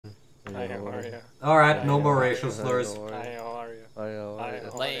Hi, how are you? Alright, no more racial slurs. Hi, how are you? Hi, how are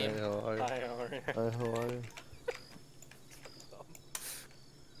you? Lame. Hi, how are you? Hi, how are you?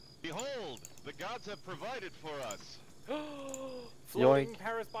 Behold, the gods have provided for us. Floating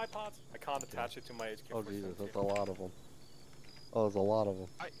Paris bipods. I can't attach it to my HK. Oh Jesus, that's a lot of them. Oh, there's a lot of them.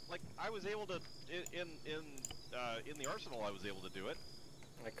 I was able to in the arsenal. I was able to do it.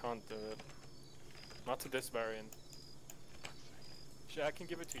 I can't do it. Not to this variant. Actually, I can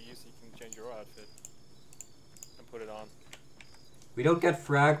give it to you so you can change your outfit and put it on. We don't get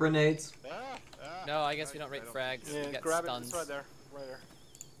frag grenades. No, I guess we don't rate frags. Yeah, we get grab stuns. it. It's right there. Right there.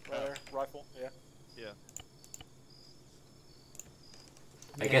 Right there. Rifle. Yeah. Yeah.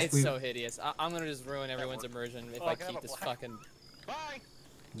 I guess it's we so hideous. I'm gonna just ruin everyone's immersion if I keep this fucking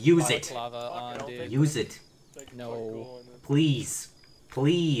use it. lava on, dude. Use it. No. Please.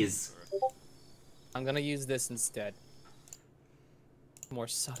 Please. I'm gonna use this instead. More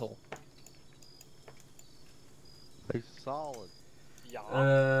subtle. They solid. Yeah.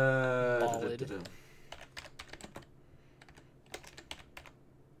 Solid.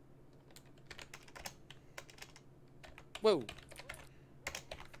 Whoa.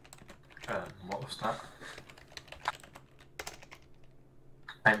 What was that?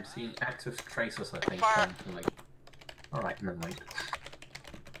 I'm seeing active traces, I think. Like... Alright, never mind.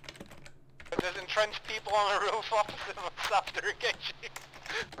 There's entrenched people on the roof opposite of us after engaging.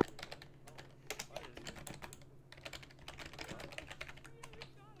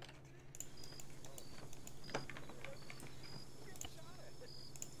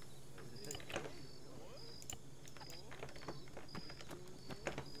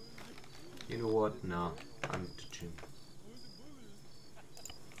 You know what? No. I'm to tune.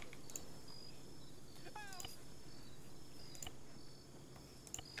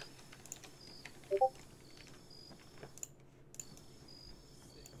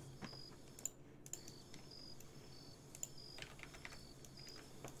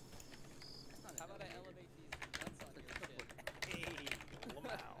 How about I elevate these nuts on your chin? Hey,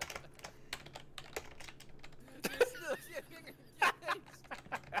 Lamau.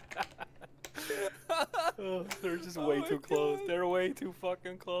 Oh, they're just way too close. They're way too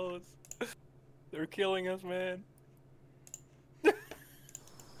fucking close. They're killing us, man.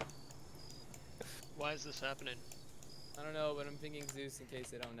 Why is this happening? I don't know, but I'm thinking Zeus in case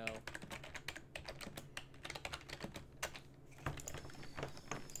they don't know.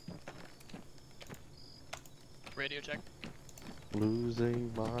 Radio check.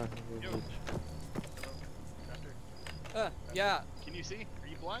 Losing my religion. Yeah. Can you see? Are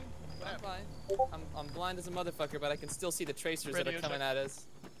you blind? I'm blind. I'm blind as a motherfucker, but I can still see the tracers that are Radio coming check. at us.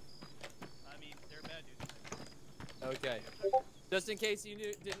 I mean, they're bad dudes. Okay. Just in case you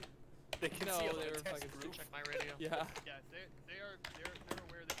didn't. They can No, see on they the were test fucking roof. Check my radio. Yeah. Yeah, they're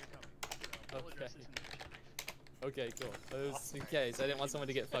aware that you're coming. So, we'll address this in the mission brief. Okay, cool. Just in case. I didn't want someone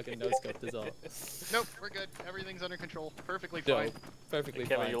to get fucking no-scoped is all. Nope, we're good. Everything's under control. Perfectly Dope. fine. Perfectly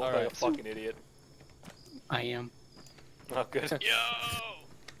Kevin, fine. you look All like right. a fucking idiot. I am. Oh, good. Yo!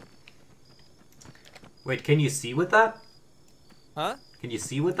 Wait, can you see with that? Huh? Can you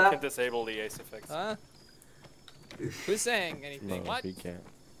see with You can that? disable the ace effects. Huh? Who's saying anything? No, What? he can't.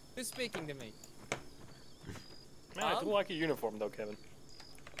 Who's speaking to me? Man, I do like your uniform though, Kevin.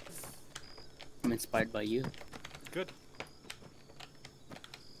 I'm inspired by you. Good.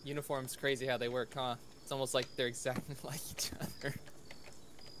 Uniforms crazy how they work, huh? It's almost like they're exactly like each other.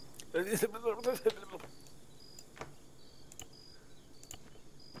 You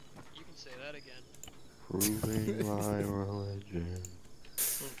can say that again. Proving my religion.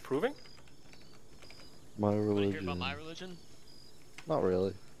 Proving? My You wanna hear religion. about my religion? Not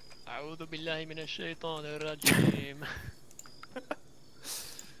really. أعوذ بالله من الشيطان الرجيم.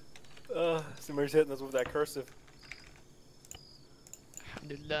 Samir's hitting us with that cursive.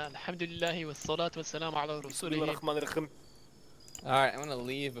 الحمد لله والصلاة والسلام على رسوله. Alright, I'm gonna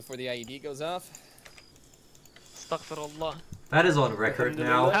leave before the IED goes off. استغفر الله. That is on record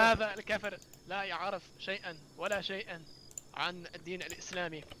now. هذا الكفر لا يعرف شيئا ولا شيئا عن الدين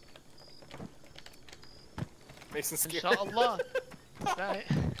الإسلامي. Mason إن شاء الله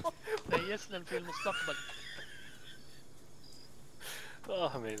سيسلم في المستقبل.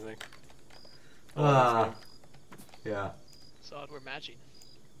 Oh, amazing. Yeah. So we're matching.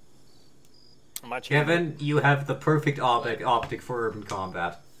 Kevin, you have the perfect optic for urban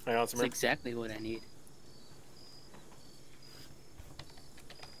combat. Hang on, That's exactly what I need.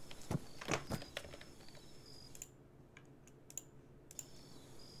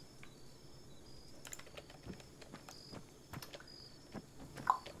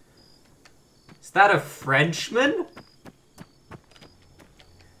 Is that a Frenchman?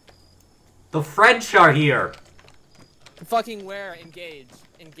 The French are here! Fucking where? Engage.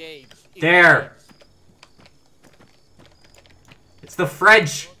 Engage. There. Engage. It's the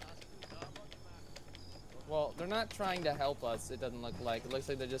French! Well, they're not trying to help us, it doesn't look like. It looks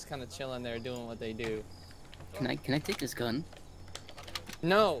like they're just kind of chilling there doing what they do. Can I take this gun?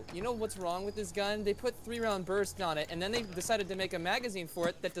 No, you know what's wrong with this gun? They put 3-round burst on it, and then they decided to make a magazine for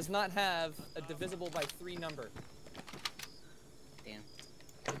it that does not have a divisible by 3 number. Damn.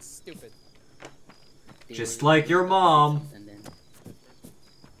 It's stupid. They Just were- like your mom. And then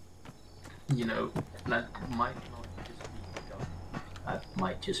You know, that might not just be the gun. That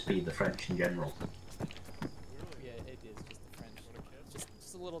might just be the French in general. Yeah, it is just the French.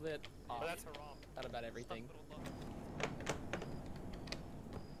 Just a little bit off. Oh, that's haram. Not about everything.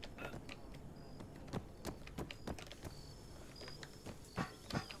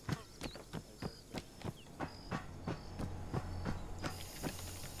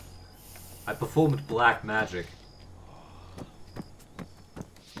 I performed black magic. Oh,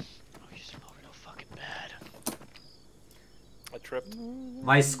 you smell real fucking bad. I tripped.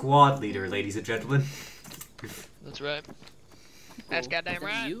 My squad leader, ladies and gentlemen. That's right. That's goddamn Is that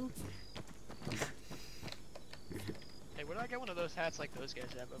right. you? Hey, where do I get one of those hats like those guys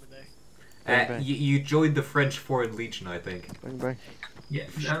have over there? Bang, bang. You joined the French Foreign Legion, I think. Bang bang. Yeah,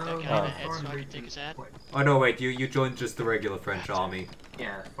 That no, guy in Oh. a head so I can take his hat. Oh no, wait, you joined just the regular French army.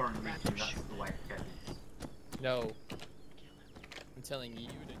 Yeah, Foreign Legion, that's the white cat. No. I'm telling you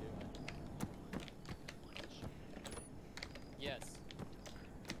to do it. Yes.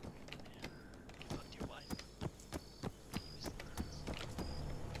 Fucked your wife.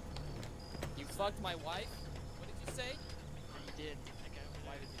 You fucked my wife? What did you say? You did. That guy over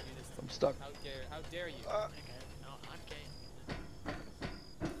Why there. did you do this to I'm me? stuck. How dare you? That guy. No, I'm gay. That's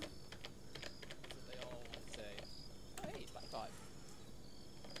what they all say. Oh, hey, I thought.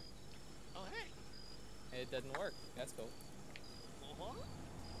 Oh, hey. It doesn't work. That's cool.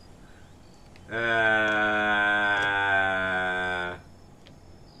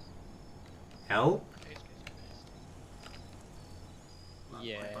 Help?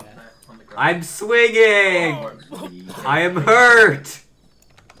 Yeah. On the ground. I'm swinging! Works for me. I am hurt!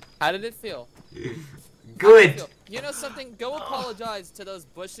 How did it feel? How did it Good! feel? You know something? Go apologize to those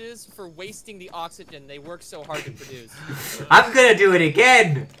bushes for wasting the oxygen they work so hard to produce. I'm gonna do it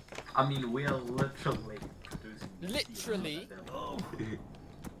again! I mean, we are literally producing. Literally? You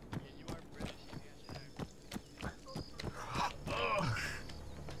are British. You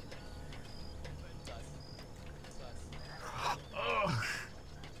guys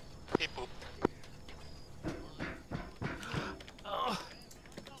He poop.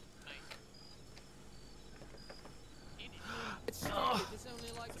 It's stupid. It's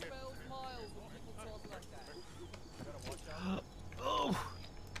only like 12 miles when people talk like that.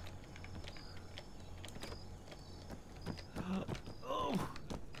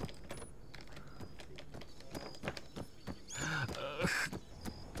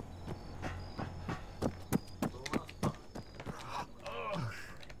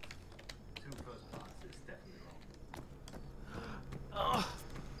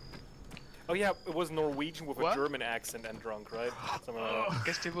 Oh yeah, it was Norwegian with What? a German accent and drunk, right? Something like that.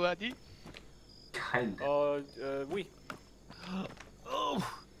 Qu'est-ce que tu as dit? Kind of. Oui.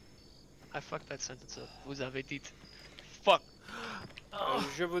 I fucked that sentence up. Vous avez dit. Fuck.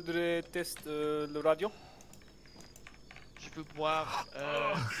 Je voudrais tester le radio. Je veux boire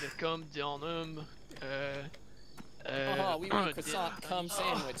le cum d'un homme. Oh, we want de- croissant cum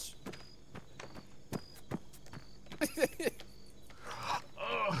sandwich.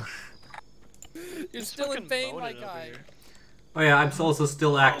 You're still in fucking pain, my moaning over guy. here. Oh yeah, I'm also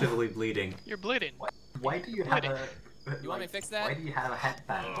still actively bleeding. You're bleeding. Why do you have a? You want me to fix that? Why do you have a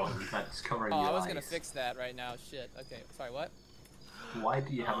headband on that's covering Oh, your I was eyes? gonna fix that right now. Shit. Okay. Sorry. What? Why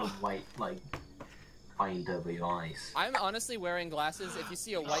do you have a white bind over your eyes? I'm honestly wearing glasses. If you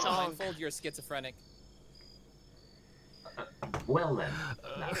see a white blindfold, you're schizophrenic. Well then,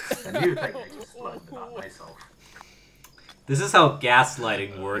 that's a new thing I just learned about myself. This is how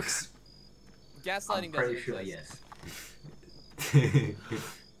gaslighting works. Gaslighting I'm pretty doesn't sure exist. yes.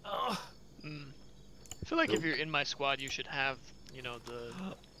 I feel like if you're in my squad, you should have, you know, the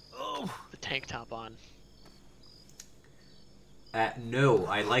tank top on. No,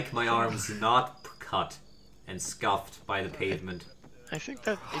 I like my arms not cut and scuffed by the pavement. I think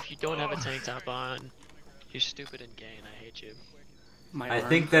that if you don't have a tank top on, you're stupid and gay, and I hate you. My I arm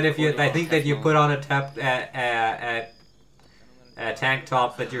think that if you, coated I think that you Teflon. put on a tank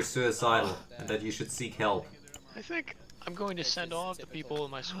top that you're suicidal and that you should seek help. I think I'm going to send all of the people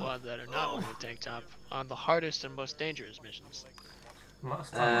in my squad that are not wearing a tank top on the hardest and most dangerous missions.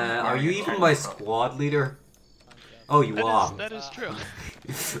 Last time I was Are you wearing a even tank my top. squad leader? Oh, you are. That is true.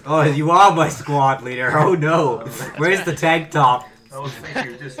 Oh, you are my squad leader. Oh no. Where's the tank top? I was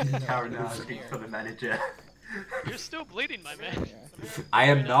thinking just carrying out looking for the manager. You're still bleeding, my man. I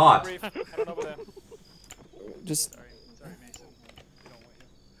am not. Brief. I don't know about that. Just Sorry, Mason.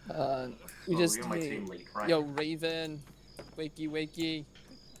 we Oh, just you're my team lead, right? yo Raven, wakey.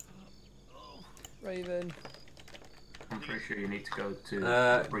 Raven. I'm pretty sure you need to go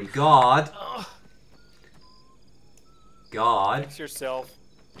to brief. God. God. Fix yourself.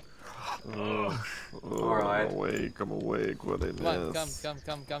 Alright. I'm awake. What it Come on, is.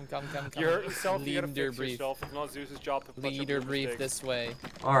 come. You hurt yourself, you gotta Leader fix brief. yourself. It's not Zeus's job to put Leader your brief mistakes. this way.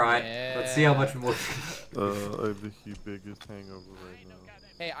 Alright. Let's see how much more. I have the biggest hangover right now.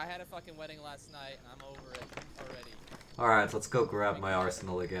 Hey, I had a fucking wedding last night and I'm over it already. Alright, let's go grab my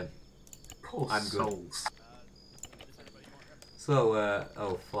arsenal again. Poor I'm good. souls. So,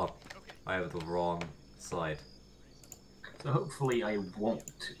 oh fuck. I have the wrong side. So hopefully I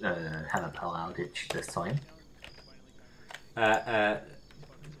won't have a power outage this time.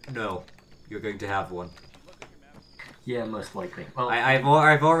 No. You're going to have one. Yeah, most likely. Well,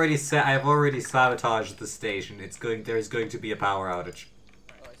 I've already sabotaged the station. There's going to be a power outage.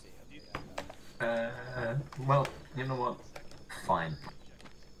 well, you know what? Fine.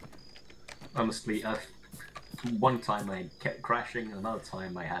 Honestly, one time I kept crashing, another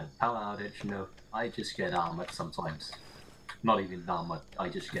time I had a power outage. No, I just get armored sometimes. Not even armored, I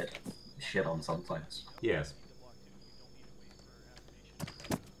just get shit on sometimes. Yes.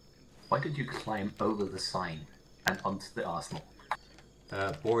 Why did you climb over the sign and onto the arsenal?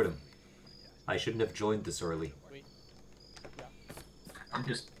 Boredom. I shouldn't have joined this early. I'm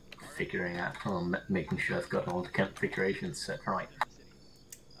just figuring out, making sure I've got all the configurations set right.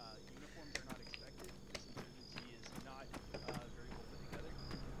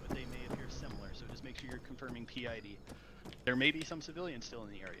 But they may appear similar, so just make sure you're confirming PID. There may be some civilians still in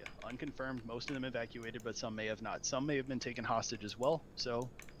the area. Unconfirmed, most of them evacuated, but some may have not. Some may have been taken hostage as well, so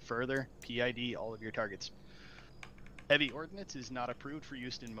further, PID all of your targets. Heavy ordnance is not approved for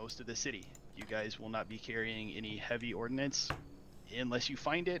use in most of the city. You guys will not be carrying any heavy ordnance unless you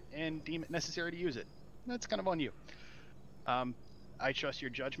find it and deem it necessary to use it. That's kind of on you. I trust your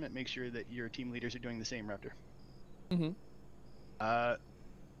judgment. Make sure that your team leaders are doing the same, Raptor. Mm-hmm.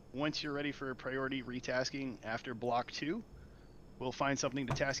 Once you're ready for priority retasking after block 2, we'll find something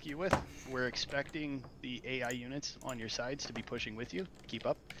to task you with. We're expecting the AI units on your sides to be pushing with you. Keep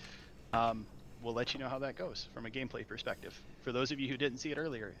up. We'll let you know how that goes from a gameplay perspective. For those of you who didn't see it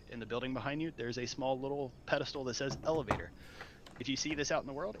earlier, in the building behind you, there's a small little pedestal that says elevator. If you see this out in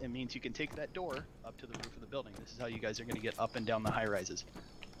the world, it means you can take that door up to the roof of the building. This is how you guys are going to get up and down the high rises.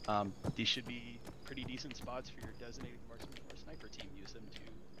 These should be pretty decent spots for your designated marksman or sniper team. Use them to,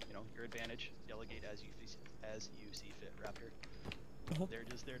 your advantage. Delegate as you see fit, Raptor. They're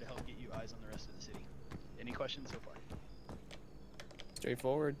just there to help get you eyes on the rest of the city. Any questions so far?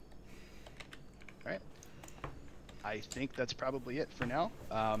 Straightforward. All right. I think that's probably it for now.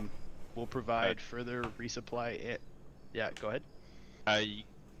 We'll provide further resupply. Yeah, go ahead. I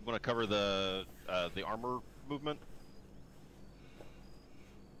want to cover the armor movement.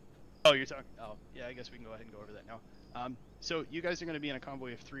 Oh, you're talking. Oh, yeah. I guess we can go ahead and go over that now. So you guys are going to be in a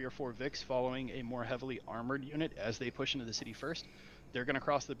convoy of 3 or 4 Vics following a more heavily armored unit as they push into the city first. They're going to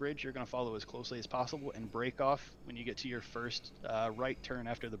cross the bridge. You're going to follow as closely as possible and break off when you get to your first right turn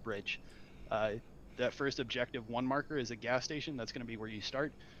after the bridge. That first objective 1 marker is a gas station. That's going to be where you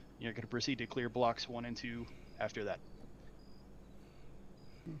start. You're going to proceed to clear blocks 1 and 2 after that.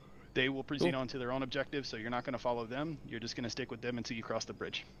 They will proceed on to their own objectives, so you're not going to follow them. You're just going to stick with them until you cross the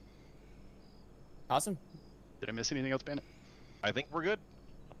bridge. Awesome. Did I miss anything else, Bandit? I think we're good.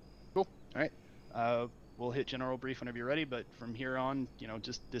 Cool. All right. We'll hit general brief whenever you're ready, but from here on,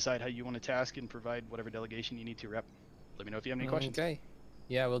 just decide how you want to task and provide whatever delegation you need to, Rep. Let me know if you have any questions. Okay.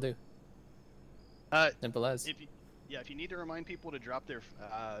 Yeah, we'll do. Simple as. If you need to remind people to drop their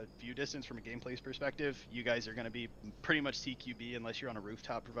view distance from a gameplay perspective, you guys are going to be pretty much CQB unless you're on a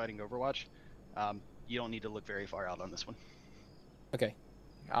rooftop providing Overwatch. You don't need to look very far out on this one. Okay.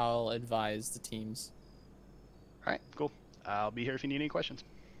 I'll advise the teams. All right, cool. I'll be here if you need any questions.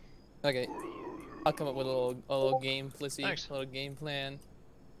 Okay. I'll come up with a little game, Plissy. Thanks. A little game plan.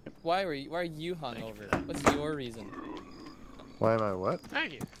 Why are you hungover? What's your reason? Why am I what?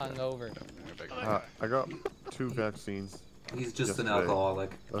 Thank you. Hungover. I got 2 vaccines. He's just an yesterday.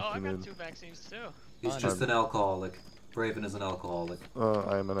 alcoholic. Oh, I got Afternoon. 2 vaccines too. He's just an alcoholic. Braven is an alcoholic.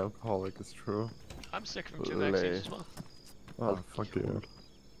 I am an alcoholic, it's true. I'm sick from 2 vaccines as well. Oh, fuck you.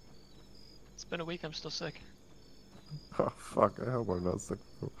 It's been a week, I'm still sick. Oh fuck! I hope I'm not sick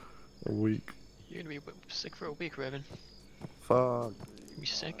for a week. You're gonna be sick for a week, Revan. Fuck. You be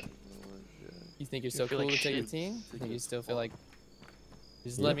sick. You think you're You so feel cool like to take a shit. team? You think you still feel like?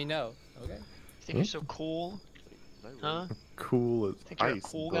 Just Yeah. let me know, okay? You think you're so cool? Huh? Cool as Think you're a ice,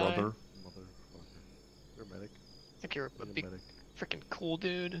 cool guy? brother. You're a medic. Think you're a You're a big medic. freaking cool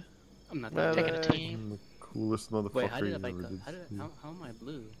dude? I'm not Taking a that team. I'm the coolest motherfucker Wait, how did you I ever like did. how am I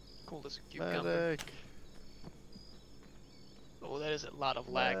blue? Cool as a cucumber. Oh, that is a lot of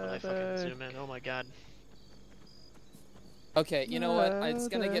lag when I fucking zoom in. Oh my god. Okay, you know what? It's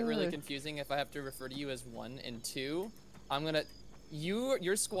gonna get really confusing if I have to refer to you as 1 and 2. I'm gonna...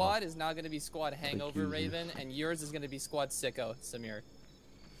 Your squad is now gonna be Squad Hangover, you. Raven, and yours is gonna be Squad Sicko, Samir.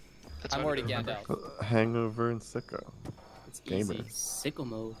 That's I'm what I already remember. Gandalf. Hangover and sicko. It's Gamer. easy. Sickle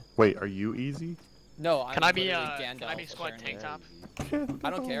mode. Wait, are you easy? No, I'm Can I be literally Can I be Gandalf, Squad apparently. Tank Top? I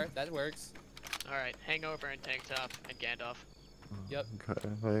don't care. That works. Alright, Hangover and Tank Top and Gandalf. Yep. Okay,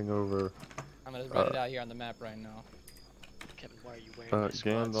 Hangover. I'm gonna write it out here on the map right now. Kevin, why are you wearing my squad's?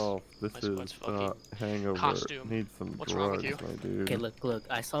 Gandalf, this my is squad's fucking Hangover. costume. Need some What's wrong with drugs, you? my dude. Okay, look,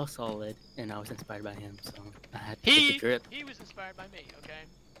 I saw Solid and I was inspired by him, so I had to get the drip. He was inspired by me, okay?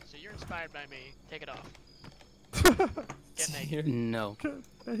 So you're inspired by me. Take it off. Get naked. No. Get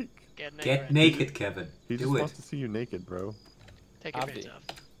naked. Get naked, Kevin. He just Do wants it. to see you naked, bro. Take your Abdi. pants off.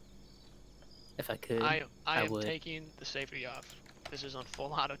 If I could, I I am would. taking the safety off. This is on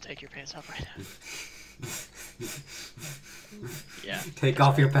full auto. Take your pants off right now. Yeah. Take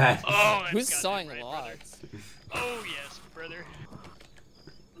off your pants. Oh, that's Who's goddamn sawing right, brother. logs? Oh yes, brother.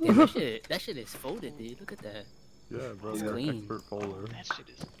 Damn, that shit is folded, dude. Look at that. Yeah, bro, It's you're an clean. expert folder. That shit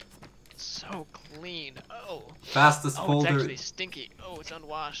is so clean. Oh. Fastest Oh, folder. it's actually stinky. Oh, it's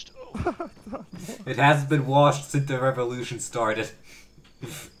unwashed. Oh. It hasn't been washed since the revolution started.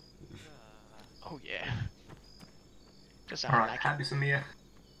 Oh yeah. Just out Alright, like happy Samir.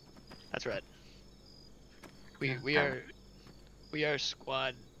 That's right. We are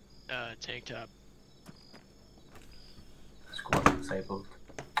squad tank top. Squad disabled.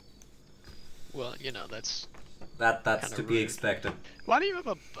 Well, you know that's. That's Kinda to be rude. expected. Why do you have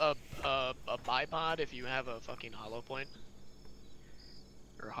a bipod if you have a fucking hollow point?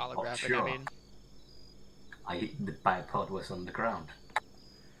 Or holographic, sure. I mean. The bipod was on the ground.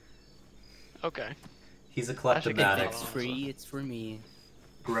 Okay. He's a should get kleptomatic. that It's free, it's for me.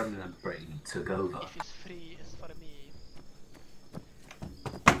 Gremlin brain took over. If it's free, it's for me.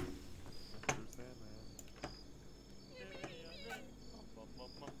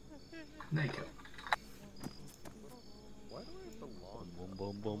 Naked. Why do I have to log boom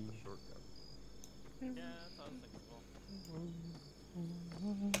boom boom shortcut? Yeah, that's what I was thinking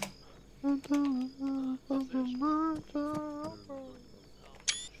as well.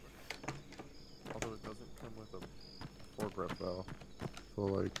 Although it doesn't come with a foregrip though. So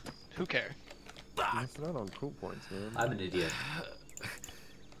like, Who cares? you're missing out on cool points, man. I'm an idiot.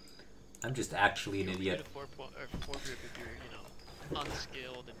 I'm just actually an You'll idiot. get a 4 group if you're, you know,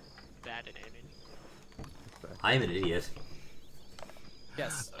 unskilled and bad at aiming. I'm an idiot.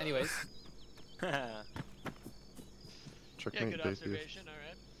 Yes. Anyways. Yeah, Checkmate, good Dacius. observation,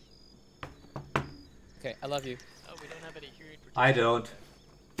 alright. Okay, I love you. Oh, we don't have any hearing protection. I don't.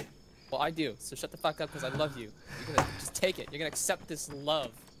 Well, I do. So shut the fuck up, because I love you. You're gonna just take it. You're gonna accept this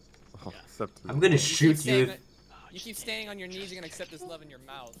love. Oh, except I'm gonna You shoot keep you. staying- You keep staying on your knees. You're gonna accept this love in your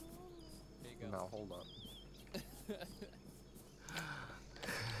mouth. There you go. Now hold up.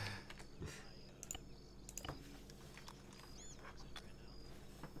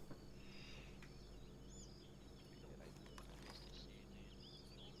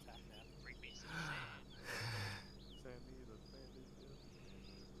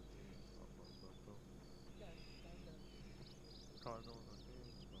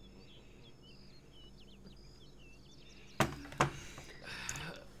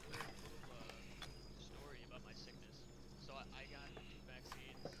 Story about my sickness. So I got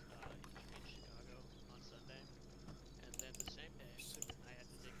vaccines in Chicago on Sunday, and then the same day I had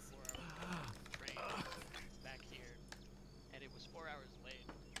to take a 4-hour train back here, and it was 4 hours late,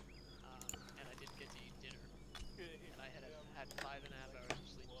 and I didn't get to eat dinner, and I had had 5.5 hours of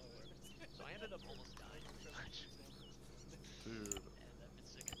sleep before, so I ended up almost dying pretty much. Dude, And I've been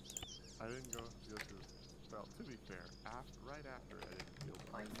sick ever since. I didn't go to. Well, to be fair, right after I didn't feel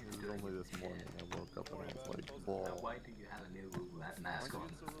bad. It was only this morning I woke up and I was like, Now, ball. why do you have a new mask on?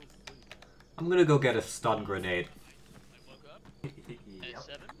 I'm gonna go get a stun grenade. I woke up at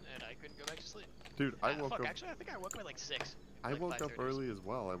 7, and I couldn't go back to sleep. Dude, I woke Fuck, up. actually, I think I woke up at like 6. I like woke up 5:30. early as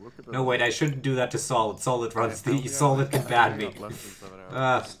well. I woke up. No, wait, I shouldn't do that to Solid. Solid runs I only the. got- Solid can I ban only me. got less than 7 hours.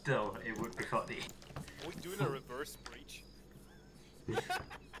 Uh, Still, it would be funny. doing a reverse breach.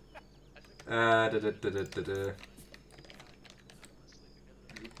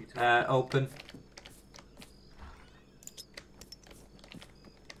 Open.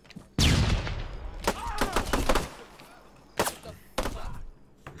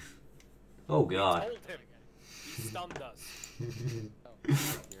 Oh god. We told him. He stunned us.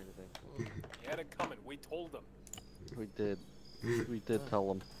 He had it coming. We told him. We did. We did tell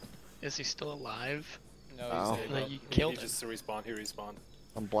him. Is he still alive? No, Oh. he's No, dead. you killed He him. just respawned. He respawned.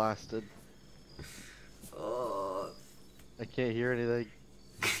 I'm blasted. I can't hear anything.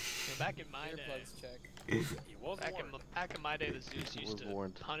 Back in my day, Earplugs check. He was warned. back in my day, the Zeus used Was to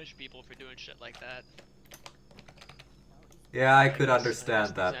warned. punish people for doing shit like that. Yeah, I could These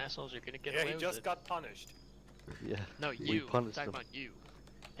understand that. assholes are gonna get Yeah, away he with just it. got punished. Yeah. No, We you. I'm punished talking him. about you.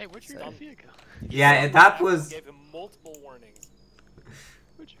 Hey, where'd your Stun. Kafia go? Yeah, and that was. Gave him multiple warnings.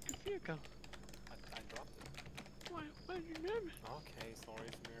 Where'd your Kafia go? I dropped it. Why did you grab it? Okay, sorry,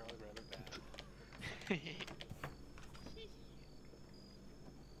 Samir. I was rather bad.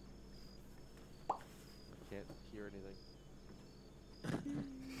 Can't hear anything.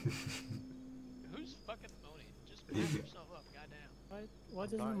 Who's fucking moaning? Just back yourself up, goddamn. Why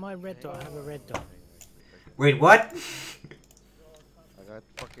doesn't my red dot have a red dot? Wait, what? I got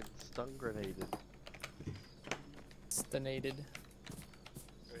fucking stun grenaded. Stunated.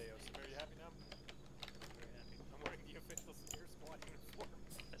 Radio, Samir, you happy now? Very happy. I'm wearing the official Samir squad uniform.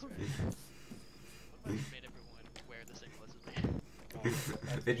 That's right. I made everyone wear the same clothes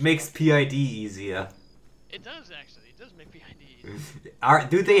as me. It makes PID easier. It does actually. It does make PID easy.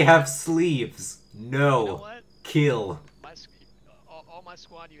 Do they have sleeves? No. You know what? Kill. All my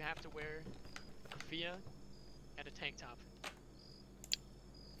squad, you have to wear a kafia and a tank top.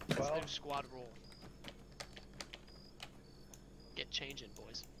 That's their squad rule. Get changing,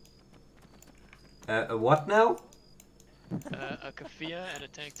 boys. What now? A kafia and a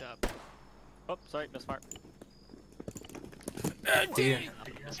tank top. Oh, sorry, misfire. Dear.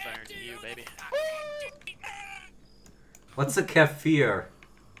 I'm misfiring to you, baby. What's a kefir?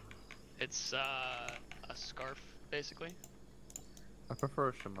 It's a scarf, basically. I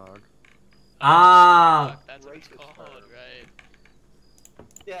prefer Shemag. Ah! Fuck, that's what it's called, right?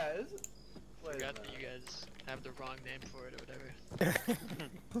 Yeah, is it? Forgot that you guys have the wrong name for it or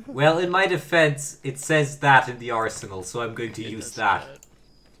whatever. Well, in my defense, it says that in the arsenal, so I'm going to It use does say that.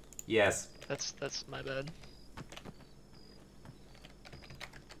 Yes. That's my bad.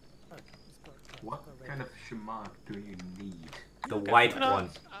 What kind of Shemag do you need? The white No, one.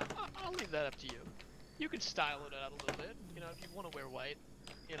 I'll leave that up to you. You can style it out a little bit. You know, if you want to wear white,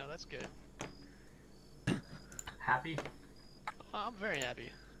 you know, that's good. Happy? I'm very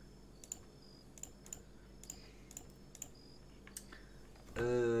happy.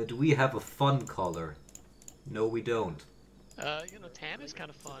 Do we have a fun color? No, we don't. You know, tan is kind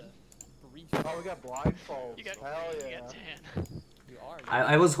of fun. Oh, we got blindfolds. You got, Hell you yeah. got tan. You are.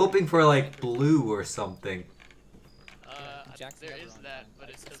 I was hoping for like blue or something. Jackson There never is on that, time. but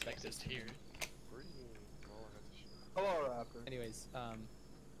I it doesn't suspect exist it. here. Hello, Raptor. Anyways, not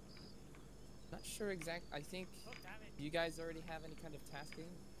sure I think you guys already have any kind of tasking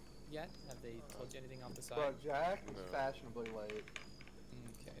yet? Have they told you anything off the side? Bro, Jack is fashionably late.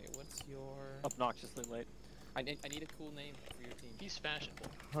 Okay, what's your... Obnoxiously late. I need a cool name for your team. He's fashionable.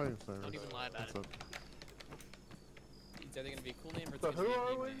 Hi, Don't even lie about it. It's either gonna be a cool name or it's So gonna be who a are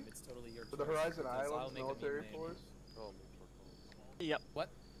big we? name. It's totally your For the choice, Horizon because I'll Islands make a meme Military name. Force? Yep. What?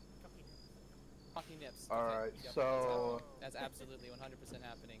 Fucking nips. Alright, yep, so... That's absolutely 100%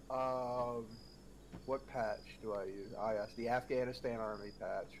 happening. What patch do I use? Ah, yes, the Afghanistan Army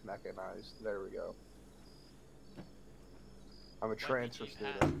patch, mechanized. There we go. I'm a transfer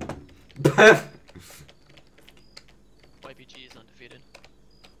student. YPG is undefeated.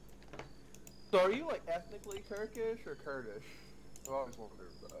 So are you like ethnically Turkish or Kurdish? I've always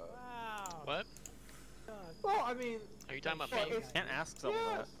wondered. What? Well, I mean... Are you talking about well, me? it's- Can't ask someone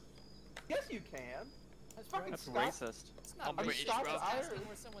yes. Yes, you can. It's fucking That's Scot- racist. It's not I'm I'm British, Scots bro. Irish. asking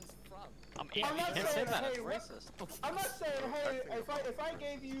where someone's from. I'm I'm not Can't say saying, that, hey, it's what- racist. I'm not saying, hey, if I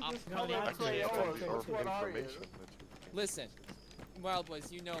gave you this I'm color of actually Crayola, which one are you? Listen, Wild Boys,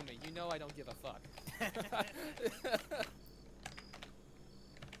 you know me. You know I don't give a fuck.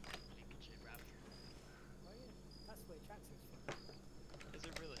 Is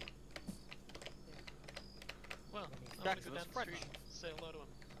it really? Well, I'm gonna Jackson go down is the French. street and say hello to him.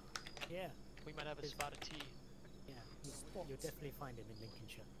 Yeah, We might have a spot of tea. yeah. You'll definitely find him in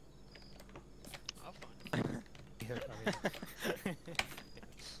Lincolnshire. I'll find him. You heard of it.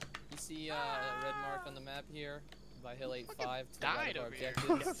 You see a red mark on the map here by Hill 85 to the right died of our over here.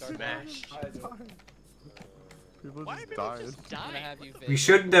 objective. Got Start smashed. I do. People Why are just people died. just I'm gonna dying? have you We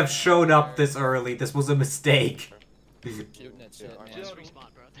shouldn't have shown up this early. This was a mistake. shooting at shit, man. Just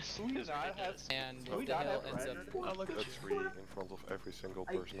respawn, bro. This Do we is not have? ridiculous. And Do we if the not hill have ends up, rendered? Oh, look A at you. tree in front of every single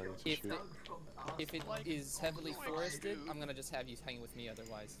person I need to if shoot. it is heavily forested, I'm gonna just have you hang with me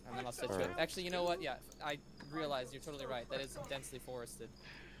otherwise, and then I'll set you up. Alright. Actually, you know what? Yeah, I realize you're totally right. That is densely forested.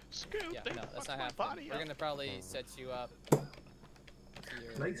 Scoop, Yeah, they no, that's fucked not my happening. body We're up. gonna probably Mhm. set you up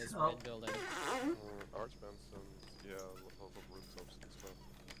here in Lights this up. red building. Archvents and yeah, lots of rooftops and stuff.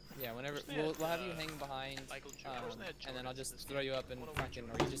 Yeah, whenever Where's we'll that, have you hang behind, Michael Jordan? Where's that and then I'll Jordans just in this throw you up and One of which fucking,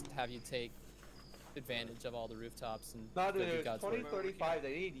 or you just have you take advantage of all the rooftops and No, go do dude, God's work. 2035,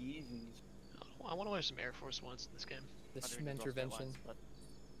 they need Yeezys. I want to wear some Air Force Ones in this game. The I didn't even cross my Schmintervention. lines, but-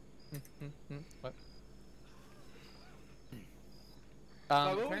 What? But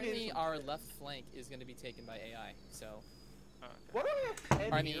what we need Apparently is- our left flank is going to be taken by AI, so... What do we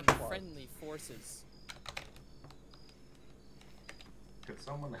have? I mean, friendly forces. Could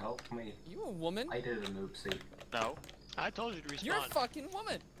someone help me? You a woman? I did an oopsie. No. I told you to respawn. You're a fucking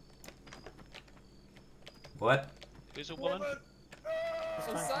woman! What? Who's a woman?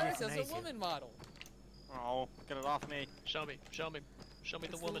 Osiris has a euthanasia. woman model. Oh, get it off me. Show me. Show me. Show me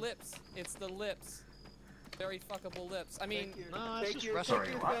It's the woman. lips. It's the lips. Very fuckable lips. I mean, No, it's Take just your, wrestling. Sorry,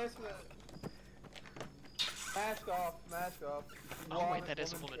 take your what? fast mask off, mask off. Oh, wait, that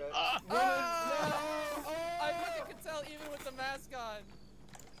is a woman. check. Ah! I fucking could tell even with the mask on.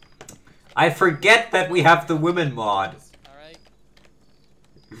 I forget that we have the women mod. Alright?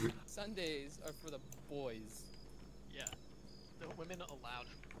 Sundays are for the boys. Yeah. The women allowed.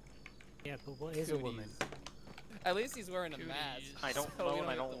 Yeah, but what is a woman? At least he's wearing a Cooties. mask. I don't so know we and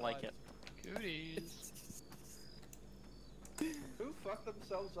I have don't to like watch. it. Cooties. Who fucked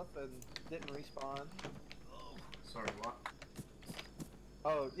themselves up and didn't respawn? Sorry, what?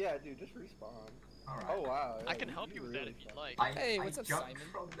 Oh, yeah, dude, just respawn. Alright. Oh, wow. I yeah, can help you with that really if you'd fucked. like. Hey, I what's up, jumped Simon?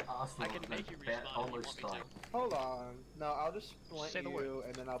 from the Arsenal I can make you and respawn if you almost want me to. died. Hold on. No, I'll just splint Say the you, word.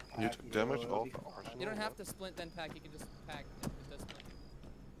 and then I'll pack You took damage it'll off be the fine. arsenal? You don't have to splint then pack, you can just pack it does splint.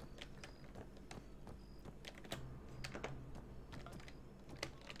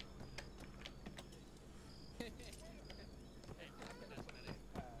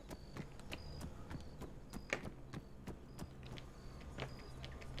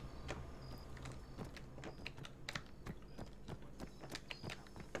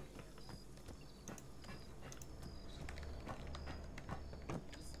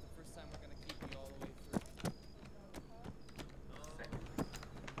 This is the first time we're gonna keep you all the way through.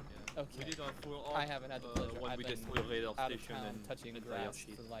 Okay. We did our full I haven't had the pleasure. when I've we been destroyed radar out of station town and touching the grass entire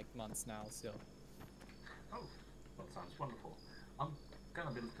shit. for like months now, so. Oh, that sounds wonderful. I'm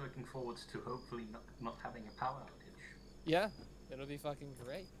gonna be looking forward to hopefully not having a power outage. Yeah, it'll be fucking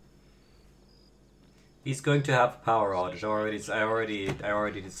great. He's going to have a power outage. I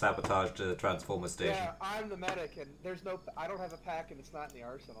already sabotaged the transformer station. Yeah, I'm the medic, and there's no. I don't have a pack, and it's not in the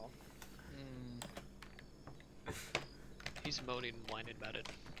arsenal. He's moaning and whining about it.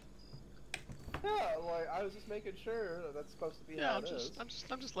 Yeah, like I was just making sure that that's supposed to be Yeah, how I'm it is.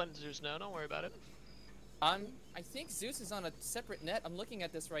 just letting Zeus know. Don't worry about it. I think Zeus is on a separate net. I'm looking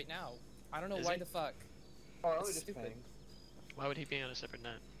at this right now. I don't know Is why he? the fuck. Oh, I It's only just stupid. pinged. Why would he be on a separate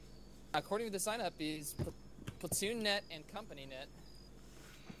net? According to the sign up, is platoon net and company net.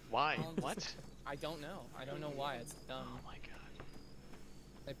 Why? Um, What? I don't know. I don't know why. It's dumb. Oh my god.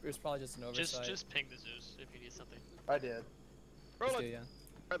 It was probably just an oversight. Just ping the Zeus if you need something. I did. Just do, yeah.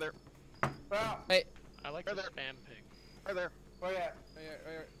 Right there. Ah, Hey. I like Right the there. spam ping. Right there. where you at?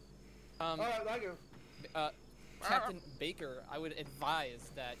 Right. I go. Captain Baker, I would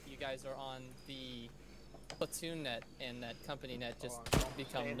advise that you guys are on the platoon net and that company net just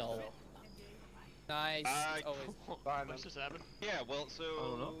become Stand null. still. Nice. It's always. Fine, What's then. just happened? Yeah, well,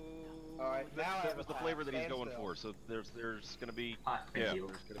 so Alright, now I that have was a the pack. flavor that he's Stand going still. for. So there's gonna be I've been yeah, healed.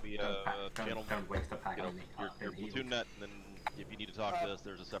 there's gonna be Don't waste a pack you know, on me. your I've been platoon healed. net, and then if you need to talk to us,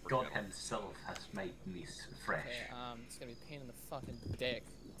 there's a separate God channel. himself has made me fresh. Okay, it's gonna be a pain in the fucking dick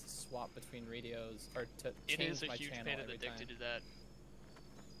to swap between radios or to It change is a my huge channel pain in the every dick time. to do that.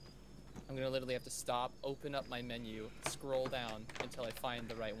 I'm gonna literally have to stop, open up my menu, scroll down until I find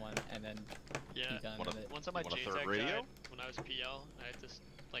the right one, and then Yeah. be done Want with a- it. Once on my Want a JTAG third radio? died, when I was PL, I had to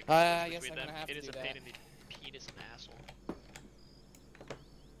like I switch guess between I'm them. gonna have It to is do a pain that. in the penis and asshole.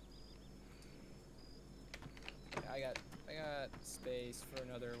 I got space for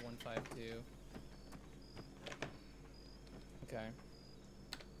another 152. Okay.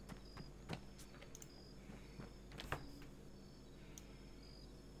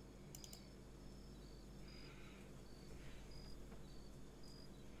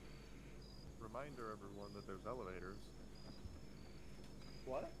 Remind reminder, everyone, that there's elevators.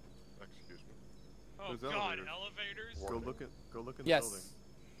 What? Excuse me. Oh There's god, elevators. elevators? Go look in the Yes. building.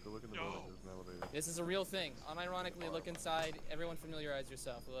 Go look in the building. There's an elevator. This is a real thing. Unironically, look inside. Everyone familiarize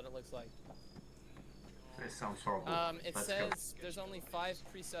yourself with what it looks like. This sounds horrible. It Let's says go. there's only 5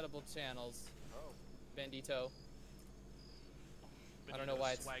 presettable channels. Oh. Bandito. I don't know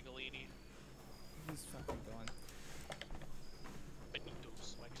why it's... Swagolini. Who's fucking going? Benito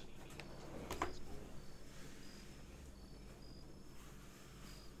Swagolini.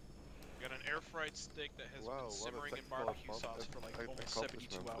 Got an air fried steak that has Wow, been what a simmering in technical barbecue sauce for like almost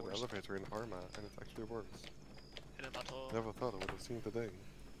 72 accomplishment. An hours. elevator in Arma, and it actually works. And a bottle. Never thought I would have seen today.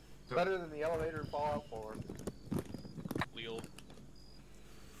 Better than the elevator in Fallout 4. Leo.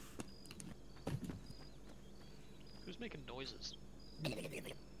 Who's making noises?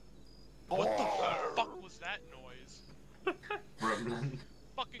 What the fuck was that noise? Gremlin.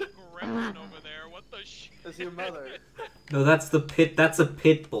 Fucking gremlin over there. What the shit? It's your mother. No, that's the pit. That's a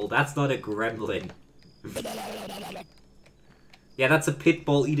pit bull. That's not a gremlin. Yeah, that's a pit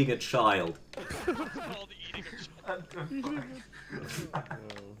bull eating a child. It's called eating a child.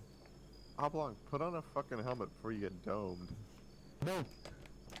 Oblong, put on a fucking helmet before you get domed. No.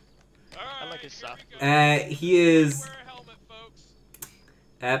 I like his stuff. He is. Wear a helmet, folks.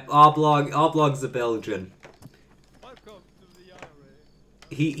 Oblong's a Belgian. Welcome to the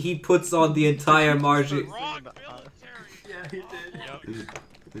IRA. He puts on the entire margin. Wrong military. Yeah, he did.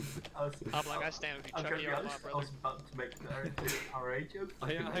 Oblong, I stand with you. Chuck the arm off, I brother. was about to make the RA joke.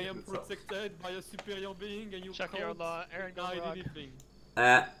 I am protected by a superior being, and you Chuck your can't law, Aaron deny Goldrock. anything.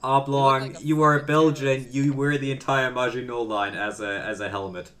 Oblong, like a you are fucking Belgian. terrorist. You wear the entire Maginot Line as a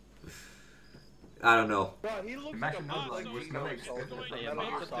helmet. I don't know. Bro, he looks Imagine like a those, like, Mexican with no soldier extension from from Metal the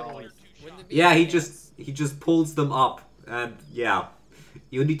Gear other Solid. Wouldn't it be Yeah, he pants? just pulls them up, and yeah,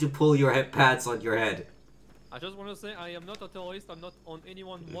 you need to pull your pads on your head. I just want to say I am not a terrorist. I'm not on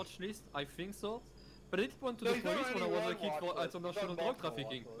anyone's watch list. I think so, but I did went to No, the he's not police on when I was a anyone kid for watch list. international He's on drug multiple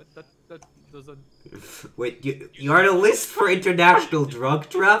trafficking. watch But that doesn't. Wait, you're on a list for international drug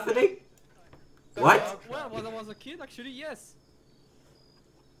trafficking? What? Well, when I was a kid, actually, yes.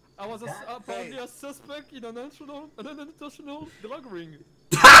 I was apparently a suspect in an international drug ring.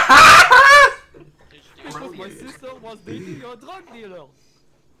 Because my sister was dating a drug dealer.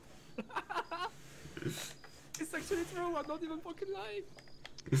 It's actually true. I'm not even fucking lying.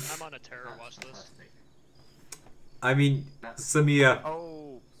 I'm on a terror watch list. I mean, Samia.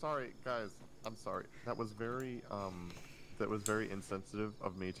 Oh, sorry, guys. I'm sorry. That was very insensitive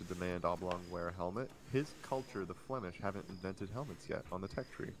of me to demand Oblong wear a helmet. His culture, the Flemish, haven't invented helmets yet on the tech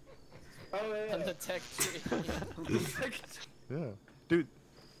tree. Oh, yeah. On the tech tree. Yeah. Dude,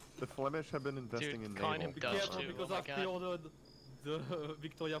 the Flemish have been investing in Kind naval. of does Careful, too. because Oh my I've God. pre-ordered the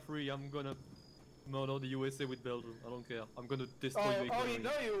Victoria 3. I'm gonna murder the USA with Belgium. I don't care. I'm gonna destroy the Oh, economy. you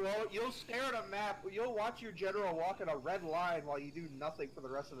know you won't. You'll stare at a map. You'll watch your general walk in a red line while you do nothing for the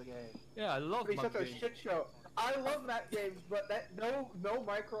rest of the game. Yeah, I love It's map such a games. shit show. I love map games, but that no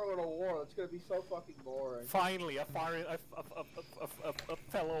micro in a war. That's gonna be so fucking boring. Finally, a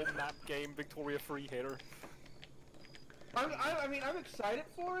fellow map game Victoria 3 hitter. I mean, I'm excited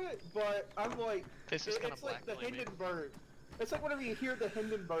for it, but I'm like, This is kinda it's like the blackmailing me. Hindenburg. It's like whenever you hear the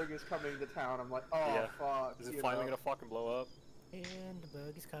Hindenburg is coming to town, I'm like, oh Yeah. fuck. Is it you finally know? gonna fucking blow up?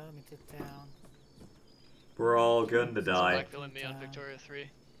 Hindenburg is coming to town. We're all gonna die. Blackpilling me on Victoria 3.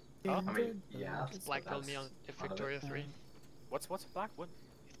 I mean, yeah. It's blackpilling me on Victoria 3. What's black? What?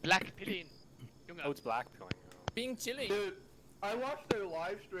 Blackpilling. Junge. Oh, it's black pilling. Being chilly. Dude, I watched their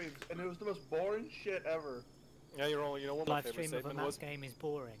live streams and it was the most boring shit ever. Yeah, you know what my Live favorite stream of a statement map was? game is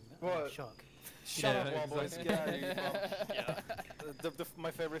boring. What? Shock. Shut Yeah, up, Wobbles. exactly. Yeah,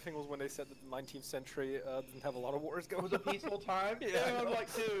 My favorite thing was when they said that the 19th century didn't have a lot of wars it going was on. a peaceful time. Yeah, And I'm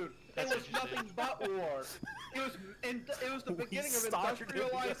like, dude, it was nothing but war. It was the beginning of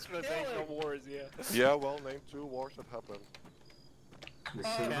industrialized killing. wars, yeah. Yeah, well, name 2 wars that happened. The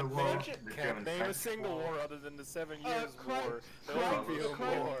Civil War, the Can't German name a French single War. war other than the 7 Years Cri- War, the Cri- Opium the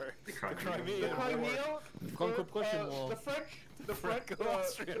War, The the Crimean Crimean The War, Crimea, Franco-Prussian War, the French,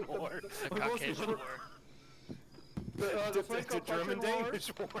 Franco-Austrian War, The Caucasian War. the Franco-Prussian War.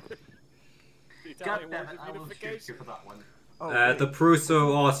 German-Danish War, the Italian God damn War it, of I will shoot Unification. you for that one. Oh, The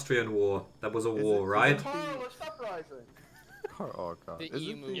Prusso-Austrian War. That was a war, right? Carl, stop rising. Oh god. The Isn't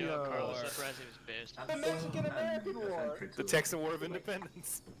emu the, Yo, Carlos War. Uprising is based. The Mexican-American War. The Texan War of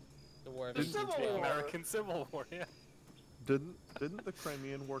Independence, The War of The Independence. Civil War. American Civil War, yeah. Didn't the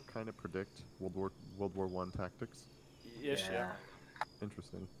Crimean War kind of predict World War I tactics? Yes, yeah.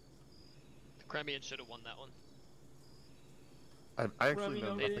 Interesting. The Crimeans should have won that one. I actually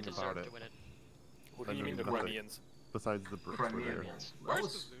know Crimean They nothing about deserved it. to win it. What do I you mean mean, the nothing. Crimeans? Besides the Brits were there. Crimeans. That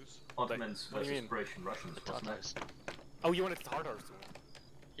was Ottomans What do you versus mean? Croatian Russians, wasn't it? Oh, you wanted the Tartars to win?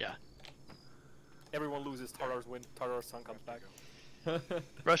 Yeah. Everyone loses, Tartars win, Tartars son comes back.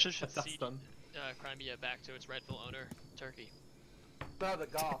 Russia should That's cede done. Crimea back to its rightful owner, Turkey. No, the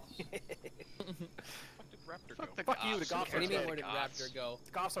Goths. Fuck you, the Goths What are do you mean, dead. where did Raptor go?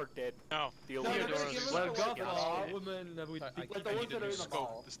 The Goths are dead. No. Deal No, with they're it. gonna give us Well, the God, Goths. women with I- big Like the ones that are in the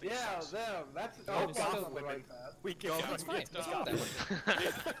mall. Yeah, them. That's Oh, oh, just Goths the would women. like that. We give That's fine. Let's go with that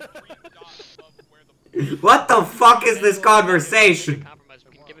one. What the fuck is this conversation? Compromise,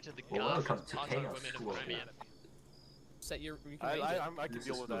 we can give it to the Well, Goths, welcome to Tatar Chaos women of Club. Crimea. Set your. You can I change it. can This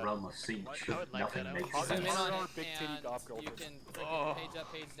deal is with the that. realm of siege. I would like Nothing that. makes I'll Zoom sense. in on Our it, big titty and goth you girlfriend. can Oh. page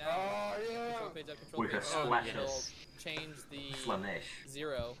up, page down. Oh yeah. Control page up, control With page her down. splashes. It'll change the Flamesh.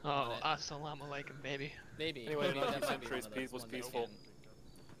 0 Oh, on it. assalamu alaikum, baby. Maybe. Anyway, Maybe 19th that might be century one of peace the was ones that peaceful. can-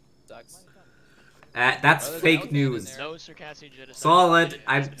 Sucks. That's Oh, there's fake Alexander news. there. No Circassian genocide.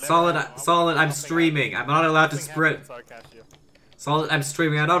 Solid, I'm streaming. I'm not allowed to spread. Sarcassia. Solid, I'm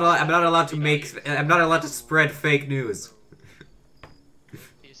streaming. I'm not allowed to spread fake news.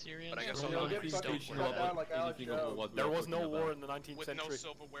 The Assyrians. But I guess don't You'll I'll get please fucking don't shut worry. down like Alex Jones. There was no war in the 19th With century. no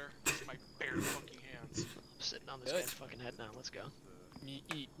silverware, with my bare fucking hands. I'm sitting on this Good. guy's fucking head now. Let's go. Me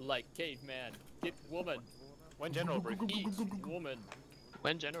eat like caveman. Get woman. When general brief. Eat woman.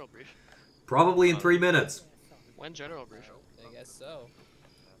 When general brief? Probably in 3 minutes. When general brief? I guess so.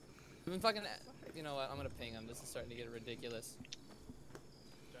 I've been fucking. You know what? I'm gonna ping him. This is starting to get ridiculous.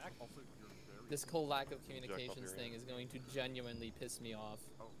 This whole lack of communications thing is going to genuinely piss me off.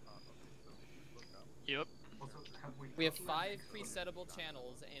 Yep. We have 5 presettable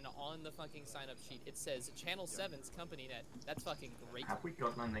channels, and on the fucking sign-up sheet it says Channel 7's company net. That's fucking great. Have we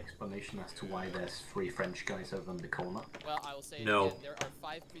gotten an explanation as to why there's 3 French guys over in the corner? Well, I will say it No. again, there are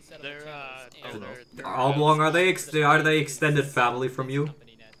 5 presettable They're, channels, and they're How long are they? Are they extended family from you?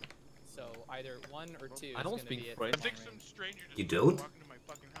 company net. So either 1 or 2 I don't is gonna speak be it. French. I think some stranger just You don't? walked into my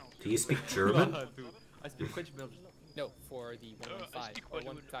fucking house. Do you speak German? I speak French Belgian. No, for the 115 or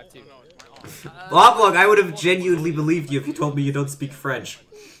 152. Oblong, I would have genuinely believed you if you told me you don't speak French.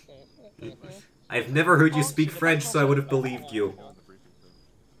 I've never heard you speak French, so I would have believed you.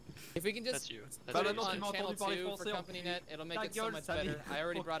 If we can That's just you. put That's it you. on channel 2 for company net, it'll make it so much better. I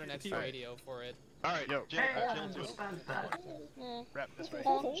already brought an extra radio for it. Alright, yo, Hey, I channel two. understand that. Rap this way.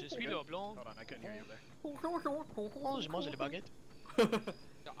 Je suis le blanc. Hold on, I couldn't hear you there. Je mange les baguettes.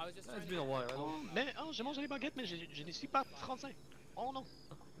 No, I was just trying It's to been a while. I don't... Mais je mange les baguettes, mais je ne suis pas français. Oh non.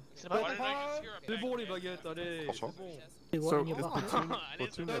 C'est Why pas did I just hear a C'est bon les bagpipe? baguettes, allez. Also? C'est bon. So, you is got? Platoon, Allez,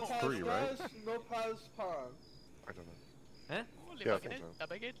 Platoon No at 3, right? pas, no pas pan. I don't know. Oh, les Yeah, I think baguettes, la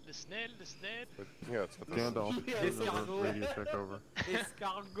baguette, le snell, le snell. But yeah, it's Gandalf. Yeah, Turn escargot. over, radio check over.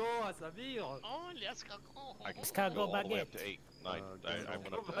 Escargot à sa vire. Oh, les escargots. I can Escargot go all the way up baguette. to 8, 9. I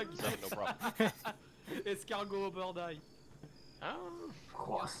went up to Baguette. 7, no problem. Escargot au beurre d'ail. Ah,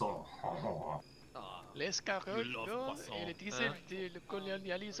 Croissant. l'escargot, You love là, croissant, et le diesel de le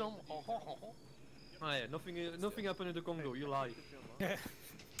colonialisme. Oh, oh, oh, oh. Ouais, nothing happened in the Congo, you lie.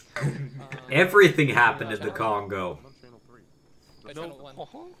 Everything happened in the Congo. I'm on channel 3. By No. channel 1. Oh,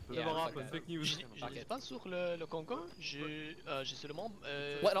 oh. Yeah, Never fuck happened, that. fake news. Je n'étais pas sur le Congo, j'ai seulement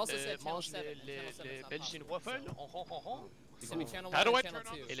What also said channel mange 7. les Channel 7 is not Belgian possible, waffles. so- Oh, oh, oh, oh. It's gonna be channel How 1 do I and channel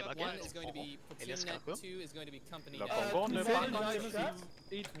turn on 2. Et les 1 baguettes? is going to be Et les Platoon net, escargots? 2 is going to be company Le net. Congo ne Fais parle une pas live de chat.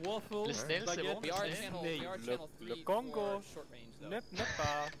 Eat waffles, Le snail, c'est bon. baguettes, We are Snail. channel, we are Le- channel le 3 Congo. for short range though. Ne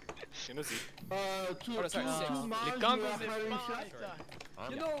pas. Génocide. Two, Oh, sorry, six. Les Congos, c'est pas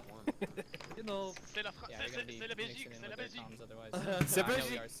I'm You know. one. You know. C'est la Yeah, we're gonna be c'est la mixing Belgique, in c'est la with their Belgique. comms otherwise. C'est I know we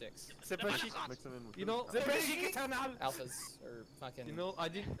Belgique. are 6. C'est pas chic. Mixing in with You who? know. C'est Belgique éternelle. Alphas or fucking. You know, I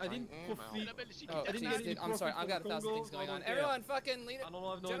didn't profit. La Belgique. Oh, I didn't jeez, get dude, any I'm sorry. profit I've got a from thousand Congo, things going I on. don't care. Everyone, fucking lean it. I don't know,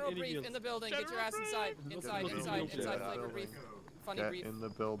 I've known General any brief deals. in the building. Get your ass inside. Inside, Get inside, in inside. the Flavor building. brief. Funny Get brief. in the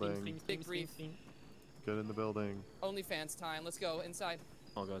building. Big brief. Get in the building. OnlyFans time. Let's go inside.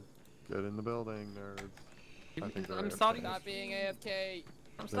 Oh god. Get in the building, nerds. I think they're I'm AFK. starting. Stop being AFK.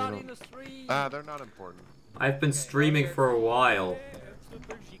 I'm They starting don't- the stream. Ah, they're not important. I've been streaming for a while.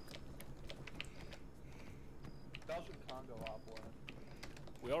 Belgian Congo op war.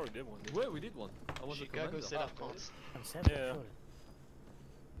 We already did one. didn't Ouais, we did one. I was a Chicago, commander. c'est la France. I'm seven, Yeah. sure.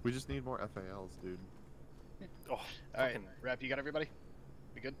 We just need more FALs, dude. Oh, Alright, fucking- Rap, you got everybody?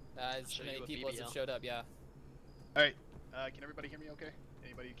 We good? As Show many you a people as have BBL. showed up, yeah. Alright, can everybody hear me okay?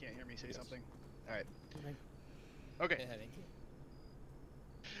 Anybody who can't hear me say something? Alright. Okay. Go ahead, Inky.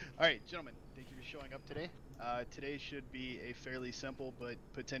 Alright, gentlemen, thank you for showing up today. Today should be a fairly simple but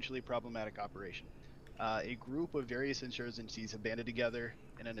potentially problematic operation. A group of various insurgencies have banded together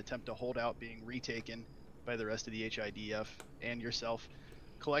in an attempt to hold out being retaken by the rest of the HIDF and yourself.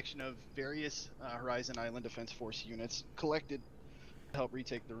 Collection of various Horizon Island Defense Force units collected to help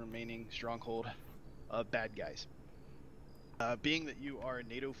retake the remaining stronghold of bad guys. Being that you are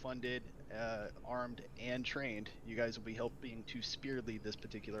NATO-funded, armed, and trained, you guys will be helping to spear lead this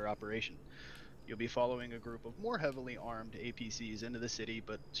particular operation. You'll be following a group of more heavily armed APCs into the city,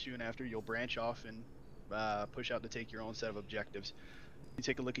 but soon after you'll branch off and push out to take your own set of objectives. You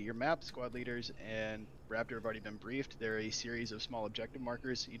take a look at your map, squad leaders and Raptor have already been briefed. There are a series of small objective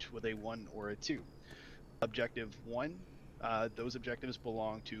markers, each with a 1 or a 2. Objective 1, those objectives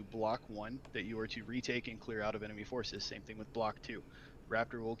belong to Block 1 that you are to retake and clear out of enemy forces. Same thing with Block 2.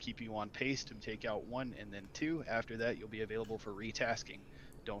 Raptor will keep you on pace to take out 1 and then 2. After that, you'll be available for retasking.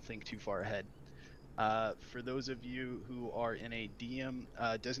 Don't think too far ahead. For those of you who are in a DM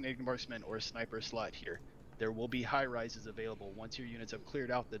designated compartment or a sniper slot here, there will be high rises available. Once your units have cleared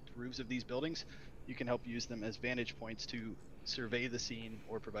out the roofs of these buildings, you can help use them as vantage points to survey the scene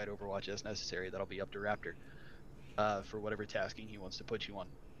or provide overwatch as necessary. That'll be up to Raptor for whatever tasking he wants to put you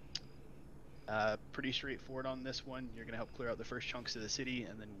on. Pretty straightforward on this one. You're going to help clear out the first chunks of the city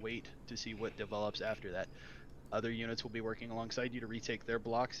and then wait to see what develops after that. Other units will be working alongside you to retake their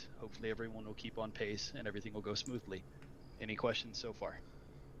blocks. Hopefully everyone will keep on pace and everything will go smoothly. Any questions so far?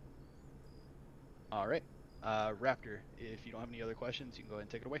 Alright. Raptor, if you don't have any other questions, you can go ahead and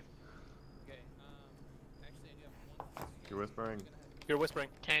take it away. Okay, actually I do have one. You're whispering. You're whispering.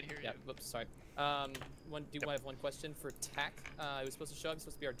 Can't hear you. Yeah, whoops, sorry. I have one question for TAC. It was supposed to show up, he's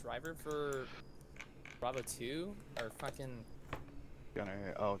supposed to be our driver for Bravo 2, or fucking...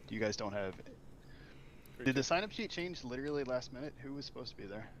 Oh, you guys don't have... Did the sign-up sheet change literally last minute? Who was supposed to be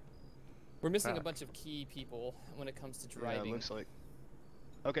there? We're missing a bunch of key people when it comes to driving. Yeah, it looks like.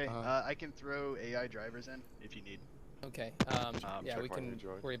 Okay, I can throw AI drivers in if you need. Okay, yeah, we can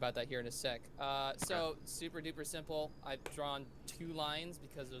worry about that here in a sec. So, super duper simple. I've drawn 2 lines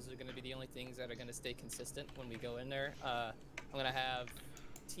because those are going to be the only things that are going to stay consistent when we go in there. I'm going to have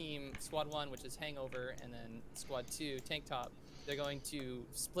team Squad 1, which is Hangover, and then Squad 2, Tank Top. They're going to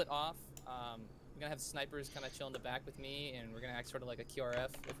split off. We're going to have snipers kind of chill in the back with me, and we're going to act sort of like a QRF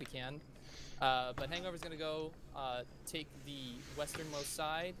if we can. But Hangover's going to go take the westernmost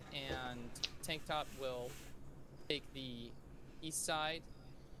side, and Tank Top will take the east side,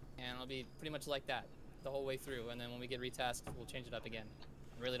 and it'll be pretty much like that the whole way through. And then when we get retasked, we'll change it up again.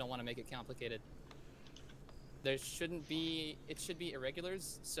 I really don't want to make it complicated. There shouldn't be, it should be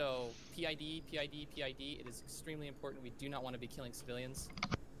irregulars, so PID, PID, PID, it is extremely important. We do not want to be killing civilians.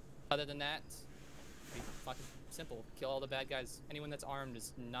 Other than that, it'll be fucking simple. Kill all the bad guys. Anyone that's armed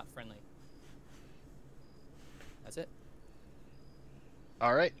is not friendly. That's it.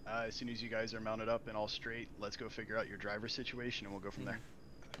 Alright, as soon as you guys are mounted up and all straight, let's go figure out your driver situation and we'll go from there.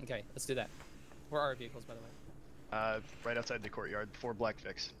 Okay, let's do that. Where are our vehicles, by the way? Right outside the courtyard, 4 black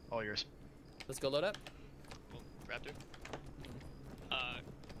fix. All yours. Let's go load up. Well, Raptor.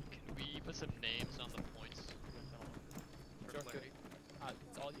 Can we put some names on the points? For Sure, clarity?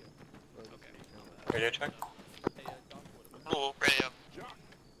 it's all you. Okay. Radio check. Hey, Hello, radio.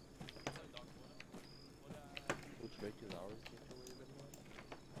 Which vehicle is ours?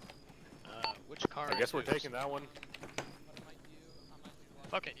 Which car? I guess we're is taking that one.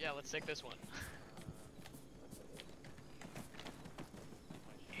 Fuck it, yeah, let's take this one.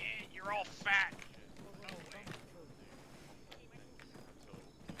 You're all fat.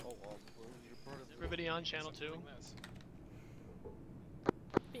 Everybody on channel 2?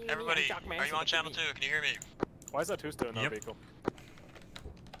 Everybody, are you on channel 2? Can you hear me? Why is that two still in our vehicle? I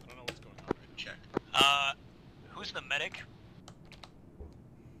don't know what's going on. Check. Who's the medic?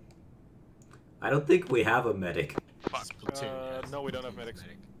 I don't think we have a medic. Fuck. No, we don't have medics.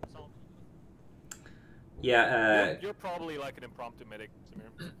 Yeah, You're probably like an impromptu medic,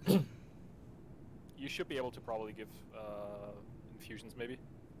 Samir. You should be able to probably give infusions, maybe.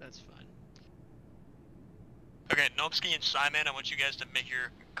 That's fine. Okay, Nopsky and Simon, I want you guys to make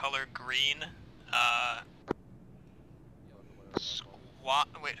your color green. Squat.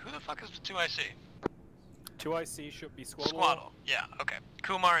 Wait, who the fuck is the 2IC? 2IC should be Squaddle. Squaddle. Yeah, okay.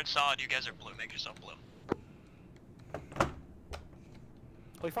 Kumar and Solid, you guys are blue. Make yourself blue.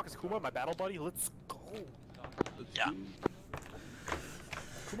 Holy fuck, is Kumar my battle buddy? Let's go. Yeah.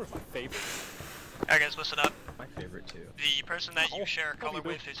 Kumar's my favorite. Alright guys, listen up. My favorite too. The person that you share a color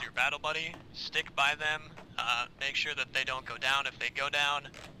with is your battle buddy. Stick by them. Make sure that they don't go down. If they go down,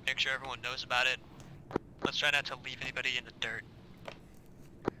 make sure everyone knows about it. Let's try not to leave anybody in the dirt.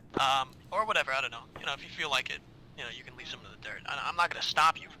 Or whatever, I don't know. You know, if you feel like it, you know, you can leave someone in the dirt. I'm not gonna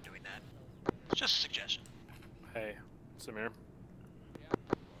stop you from doing that. It's just a suggestion. Hey, Samir.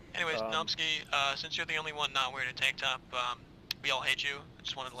 Anyways, Nomsky, since you're the only one not wearing a tank top, we all hate you. I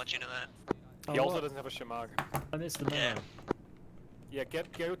just wanted to let you know that. He also doesn't have a Shamag. I missed the memo. Yeah,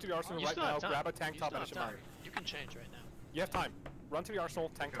 go to the arsenal You right still now, have time. grab a tank You top still and a have time. Shamag. You can change right now. You have time. Run to the arsenal,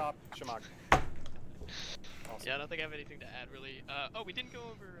 tank top, Shamag. Awesome. Yeah, I don't think I have anything to add really. Oh, we didn't go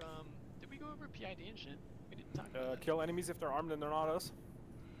over. Did we go over PID and shit? We didn't talk about that. Kill enemies if they're armed and they're not us.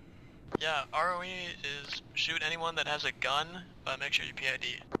 Yeah, ROE is shoot anyone that has a gun, but make sure you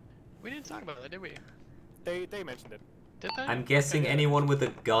PID. We didn't talk about that, did we? They mentioned it. Did they? I'm guessing anyone with a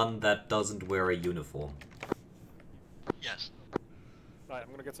gun that doesn't wear a uniform. Yes. Alright,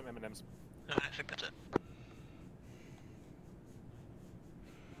 I'm gonna get some M&Ms. I think that's it.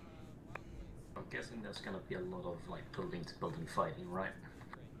 I'm guessing there's gonna be a lot of like building to building fighting, right?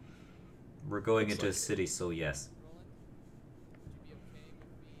 We're going into a city, so yes.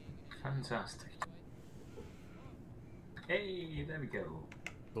 Fantastic. Hey, there we go.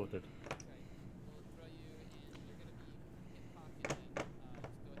 Sorted.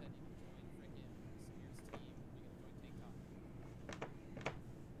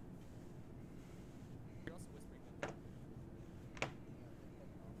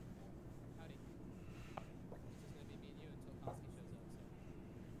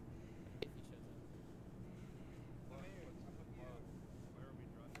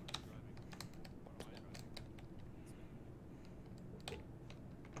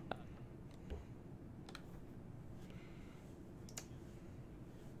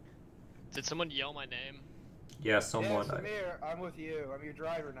 Did someone yell my name? Yeah, someone. Yeah, Samir, I'm with you. I'm your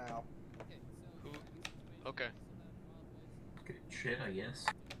driver now. Who? Okay. Good shit, I guess.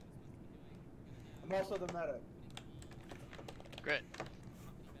 I'm also the medic. Great.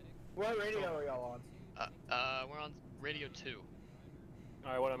 What radio are y'all on? We're on radio 2.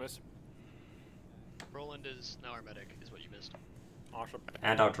 Alright, what I missed? Roland is now our medic, is what you missed. Awesome.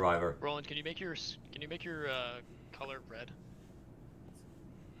 And our driver. Roland, can you make your color red?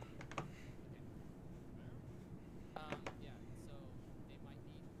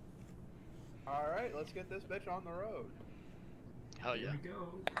 Alright, let's get this bitch on the road. Hell yeah. Here we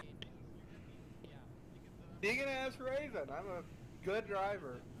go. Digging ass Raven, I'm a good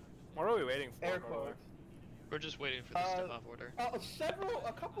driver. What are we waiting for? Air by the way? quotes. We're just waiting for the step-off order.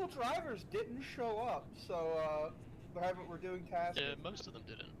 A couple drivers didn't show up, so we're doing tasks. Yeah, most of them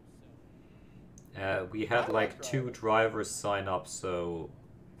didn't. We had like 2 drivers sign up, so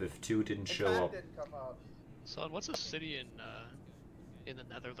if 2 didn't show up. Didn't come up. Son, what's a city in the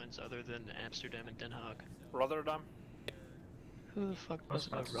Netherlands other than Amsterdam and Den Haag? Rotterdam. Who the fuck I was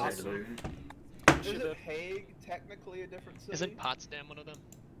was about it? to say Leuven. Isn't Hague technically a different city? Isn't Potsdam one of them?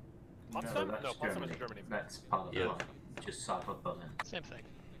 Potsdam? No, that's No, Potsdam Germany. is Germany. That's part of Berlin, just south of Berlin. Same thing.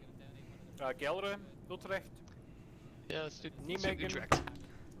 Gelre, Utrecht. Yeah, let's do Nijmegen. Utrecht.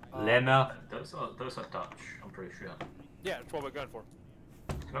 Lemmer. Those are Dutch, I'm pretty sure. Yeah, that's what we're going for.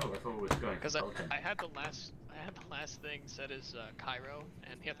 No, I thought it was going Because for Belgium. I had the last thing set as Cairo,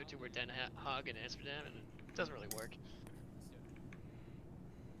 and the other 2 were Den Haag and Amsterdam, and it doesn't really work.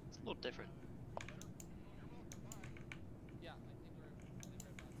 It's a little different.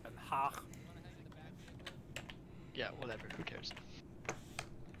 And Haag. Yeah, whatever. Who cares?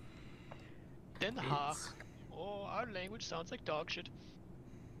 Den Haag. Oh, our language sounds like dog shit.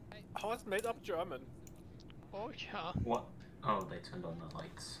 Oh, it's made up German. Oh yeah. What? Oh, they turned on the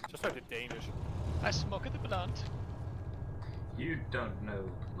lights. Just like the Danish. I smoke the blunt. You don't know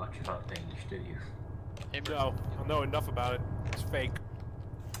much about Danish, do you? No, I know enough about it. It's fake.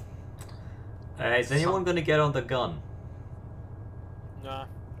 Is anyone gonna get on the gun? Nah.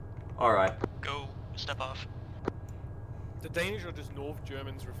 Alright. Go step off. The Danish are just North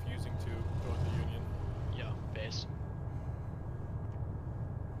Germans refusing to join the Union. Yeah, base.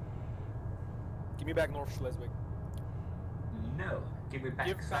 Give me back North Schleswig. No, give me back.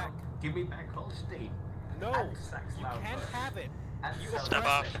 Give me back Holstein. No, And you Saxe-Lauenburg. can't have it. And You Step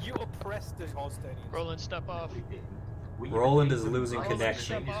off. You oppressed the Holsteinians. Roland, step off. Roland is losing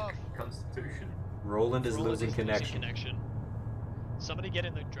connection. Step off. Constitution. Roland is losing Losing connection. Somebody get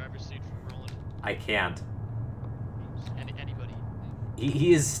in the driver's seat for Roland. I can't. Anybody.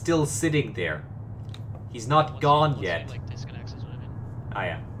 He is still sitting there. He's not gone Once yet. He, like, disconnects is what I mean. Ah,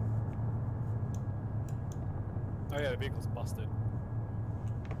 yeah. Oh yeah, the vehicle's busted.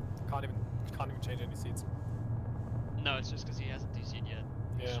 Can't even change any seats. No, it's just because he hasn't DC'd yet.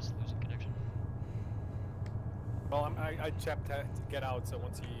 He's Yeah. just losing connection. Well, I checked to get out, so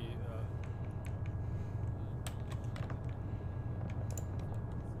once he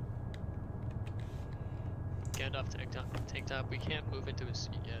Gandalf tank top. We can't move into his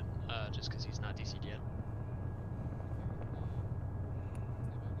seat yet, just because he's not DC'd yet.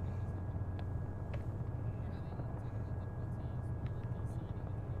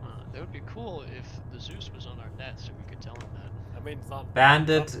 That would be cool if the Zeus was on our net so we could tell him that. I mean, it's not.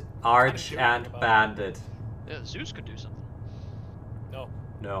 Bandit, Arch, and Bandit. Yeah, Zeus could do something. No.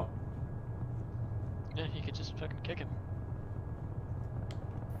 No. Yeah, he could just fucking kick him.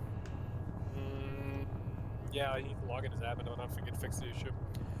 Yeah, he can log in his admin and I forget to fix the issue.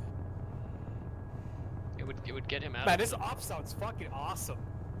 It would get him out. Man, of this op sounds fucking awesome.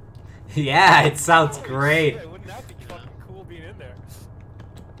 Yeah, it sounds Holy great. Shit, wouldn't that be fucking cool being in there?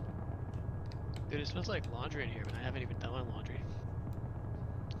 Dude, it smells like laundry in here, but I haven't even done my laundry.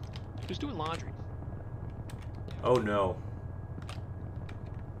 Who's doing laundry? Oh no.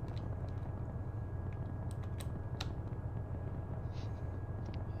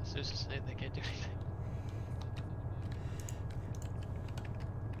 Zeus is saying they can't do anything.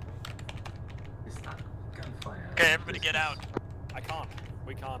 Okay, everybody get out. I can't.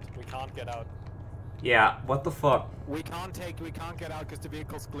 We can't get out. Yeah, what the fuck? We can't get out because the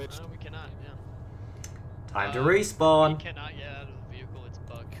vehicle's glitched. No, we cannot, yeah. Time to respawn. We cannot get out of the vehicle, it's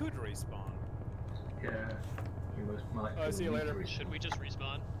bugged. Could respawn. Yeah. We most likely See you later. Should we just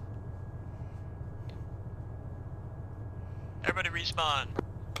respawn? Everybody respawn.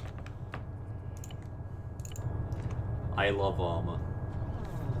 I love Arma.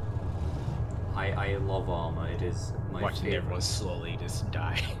 I love Arma. It is my Watching favorite. everyone slowly just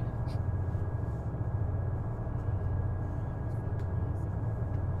die.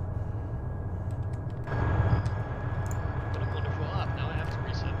 What a wonderful op. Now I have to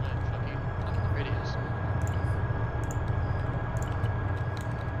reset my fucking radios.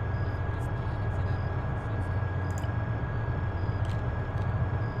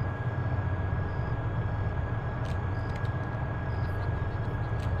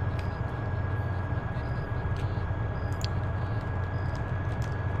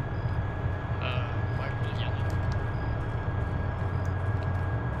 White, blue, yellow.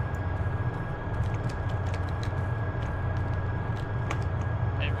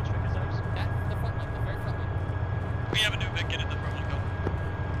 Hey, which Vic is ours? The front one, the very front one. We have a new Vic, get in the front one, go.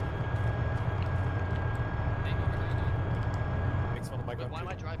 Makes fun of my Why am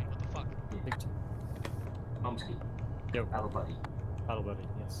I driving? What the fuck? Momsky. Yo. Battle buddy. Battle buddy,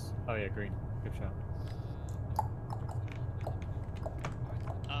 yes. Oh yeah, green. Good shot.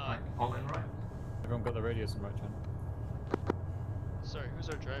 All in right. Everyone got the radios in right channel. Sorry, who's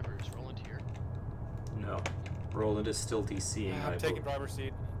our driver? Is Roland here? No. Roland is still DCing. I'm I taking believe. driver's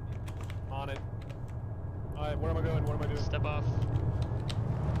seat. I'm on it. Alright, where am I going? What am I doing? Step off.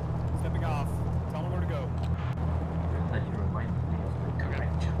 Stepping off. Tell me where to go. That you remind me of the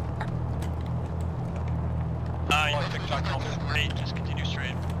correct. Your TikTok help is great, just continue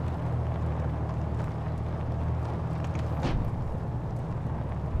straight.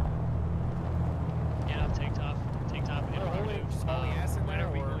 Get off, tank top. Tank top. Are we just hauling ass in When there,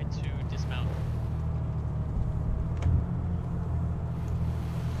 are we or- going to dismount?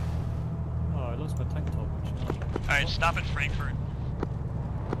 Oh, I lost my tank top. Actually. Alright, stop at Frankfurt.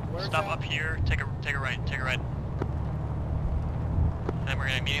 Where's Stop that? up here, take a right, take a right. And we're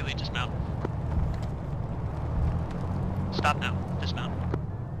gonna immediately dismount. Stop now, dismount.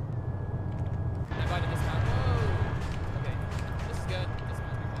 Everybody dismount. Whoa! Okay, this is good.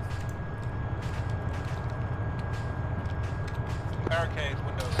 Dismount, Barricades,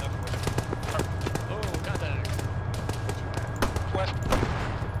 windows, everywhere. Oh, contact. West.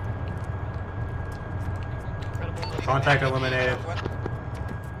 Incredible. Contact eliminated. West.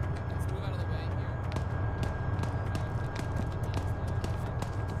 Let's move out of the way here.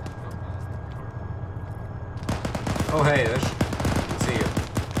 Oh hey, Ish. See you.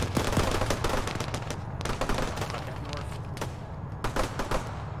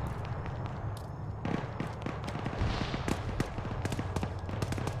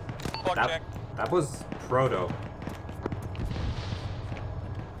 That was Proto.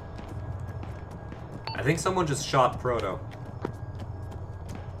 I think someone just shot Proto.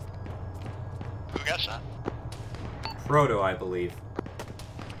 Who got shot? Proto, I believe.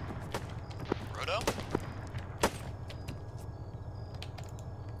 Roto?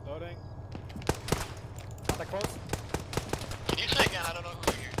 Loading. Not that close. Can you say again? I don't know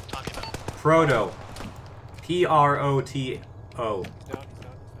who you're talking about. Proto. Proto. He's down, he's down,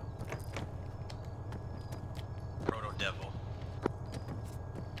 Proto Devil.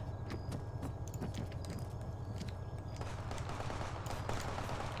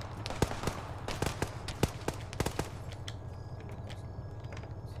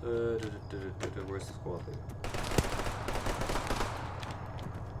 Where's the squad leader?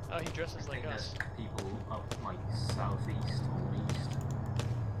 Oh, he dresses like us. People up like southeast or east.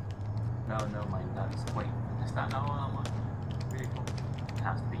 No, mind. That's wait. Is that our vehicle? It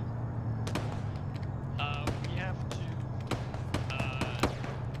has to be.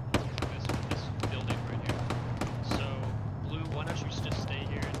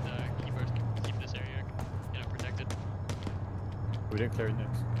 didn't clear it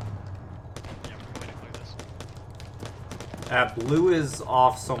next. Yeah, we're going to clear this. Blue is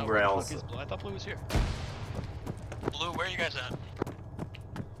off somewhere where the else. fuck is Blue? I thought Blue was here. Blue, where are you guys at?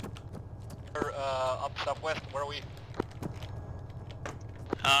 We're up southwest. Where are we?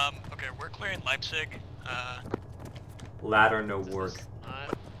 Okay, we're clearing Leipzig. Ladder no work.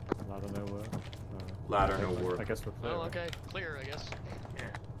 Ladder no work. Ladder no work. I guess we're clear. Well, right? okay, clear, I guess. Yeah.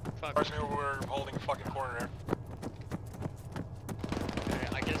 Fine. Personally, we're holding a fucking corner there. Okay,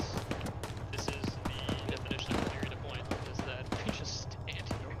 I guess this is the definition of clearing a point, is that we just stand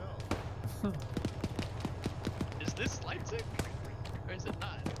here. Is this Leipzig? Or is it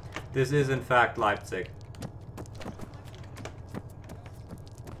not? This is in fact Leipzig.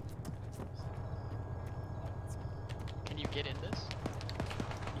 Can you get in this?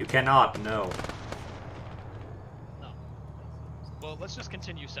 You cannot, no. No. Well, let's just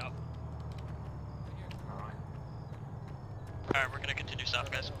continue south. Alright, we're gonna continue south,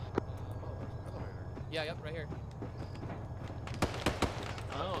 guys. Yeah, yep, right here.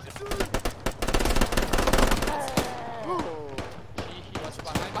 Oh, Watch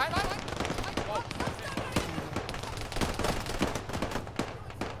behind, behind.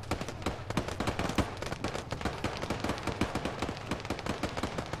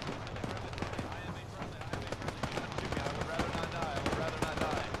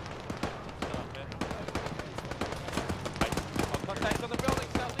 Contact on the building,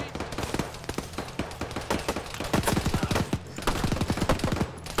 southeast.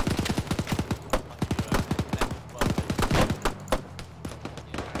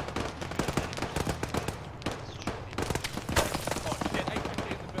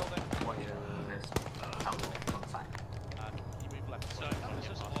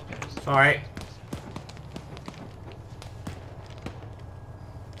 Sorry.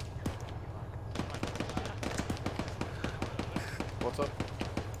 What's up?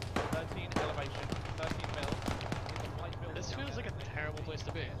 13 elevation, 13 mil. this feels like a terrible place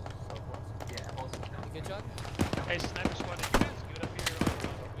to be. Yeah, awesome. Good job. Hey, sniper squad, did you guys get up here on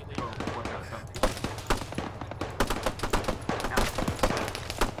we leave?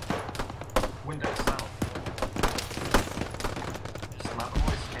 Windows south. Sniper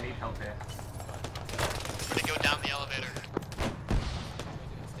boys, I need help here. We're gonna go down the elevator.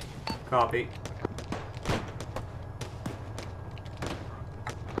 Copy.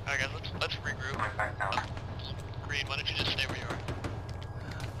 Alright guys, let's regroup. Back down. Green, why don't you just stay where you are?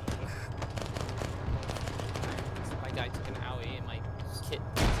 My guy took an owie and my kit.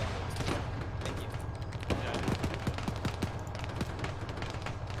 Thank you.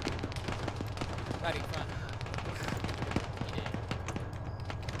 Right in front.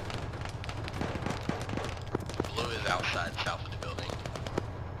 Blue is outside, south of the building.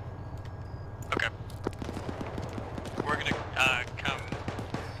 Okay. We're gonna come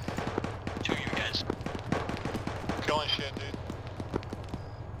to you guys. Killing shit, dude.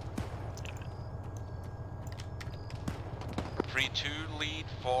 Free 2 lead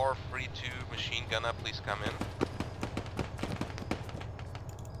 4, free 2 machine gunner, please come in.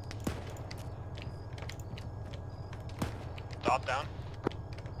 Dot down.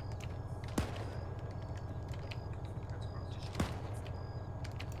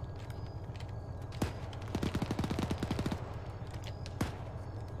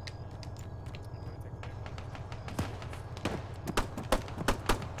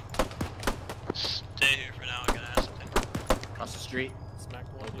 Stay here for now, I gotta ask something. Across the street. Smack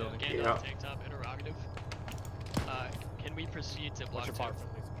one. Gandalf, Yeah. tank top, interrogative. Can we proceed to block What's your 2? fire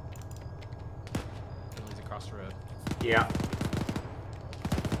friendlies? He's across the road. Yeah. I'm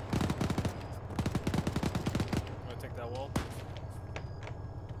gonna take that wall.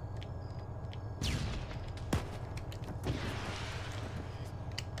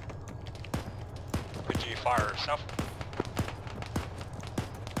 Would you fire south?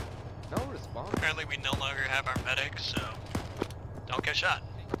 No response. Apparently we no longer have our medics, so don't get shot.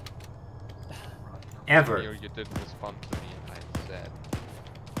 Ever. You didn't respond to me, I said.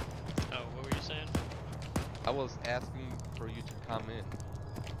 Oh, what were you saying? I was asking for you to come in.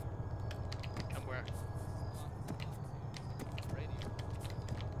 Come where?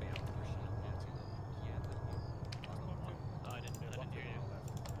 Oh, I didn't hear you.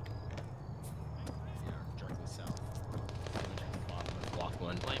 Directly south. Block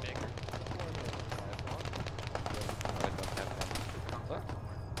 1. Playmaker. Where's that contact?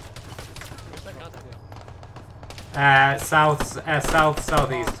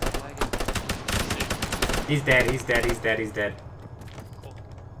 Southeast. He's dead, he's dead, he's dead, he's dead.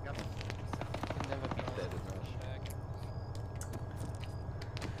 Never be dead enough.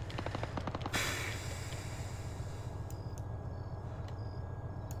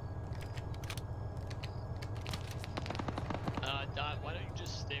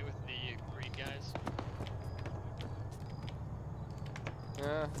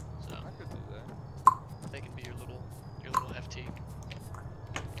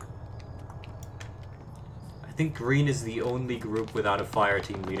 think green is the only group without a fire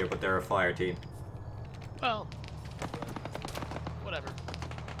team leader, but they're a fire team. Well, whatever.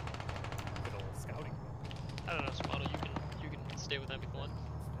 Good old scouting. I don't know, Spottle, you can stay with them if you want.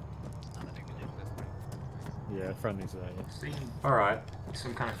 It's not that big a deal. Yeah, friendlies there, yeah. Seeing Alright.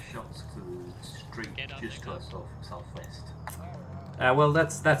 some kind of shots to the street just to our southwest. Well,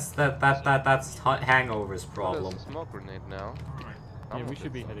 that's Hangover's problem. There's a smoke grenade now. Yeah, we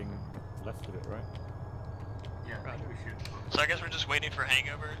should be heading left of it, right? Yeah, I think we should. So I guess we're just waiting for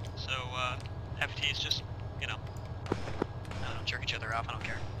Hangover. So FTs just, you know, I don't know, jerk each other off. I don't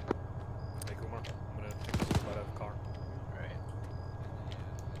care. Hey Kumar, I'm gonna take this out of the car. Alright.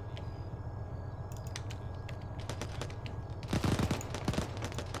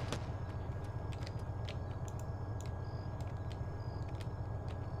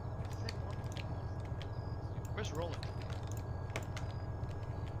 Where's Roland?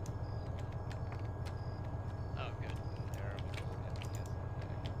 Oh, good.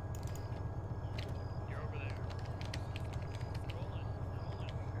 You're over there. Roland, go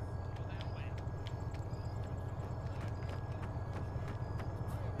that way.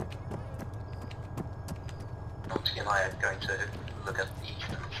 Monty and I are going to look at the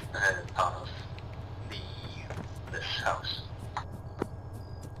eastern part of this house.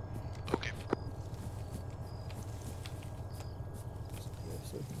 Okay.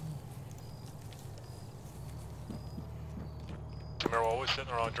 Remember, we're always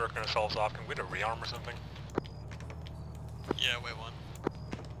sitting around jerking ourselves off. Can we do a rearm or something? Yeah, wait one.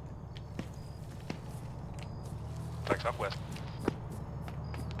 Like southwest.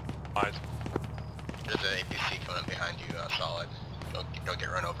 Eyes. There's an APC coming behind you, solid. Don't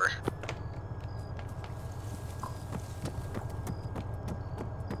get run over.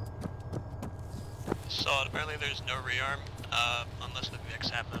 Solid. Apparently there's no rearm, unless the VX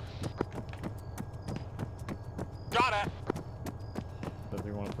have them. Got it! Don't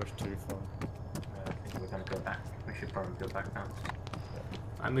we want to push too far? I think we're gonna go back. We should probably go back now.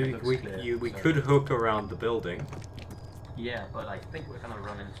 I mean, It we looks clear, so- could hook around the building. Yeah, but I think we're gonna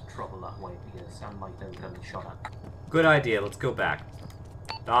run into trouble that way because some like they're gonna be shot at. Good idea, let's go back.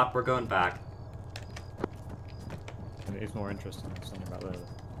 Dot, we're going back. And it is more interesting than something about there.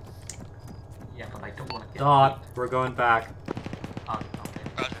 Yeah, but I don't want to get. Dot, we're going back.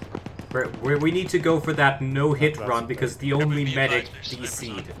 Roger. We need to go for that no-hit That's run okay. because the Everybody only be medic advised, there's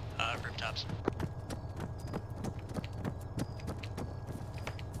snipers DC'd. on, rooftops.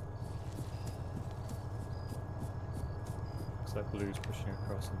 So that blue's pushing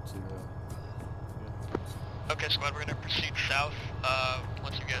across into Okay, squad, we're gonna proceed south.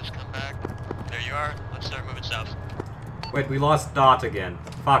 Once you guys come back, there you are. Let's start moving south. Wait, we lost Dot again.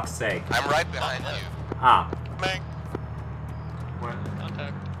 Fuck's sake. I'm right behind you. Ah. Bang. Where?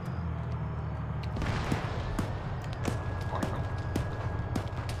 Contact.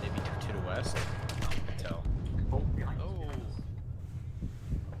 Maybe to the west. I can tell. Oh, behind us. Oh.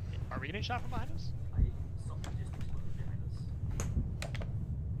 Are we getting shot from behind us?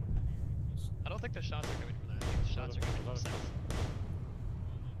 I don't think the shots are coming from there. I think the shots are coming from the south.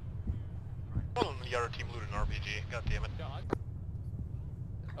 Well, the other team looted an RPG. God damn it. Dog.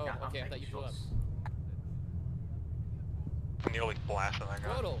 Oh, Yeah, okay, I thought you blew up. Nearly blasted that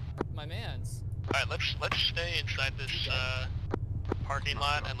guy. Total, my man's. Alright, let's stay inside this parking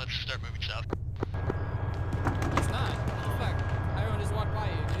lot and let's start moving south. It's not. In fact, everyone just walked by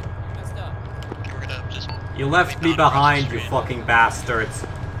you, dude. You messed up. Okay, we're gonna just. You left me behind, you fucking bastards.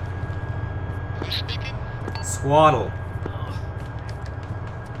 Who's speaking? Squaddle.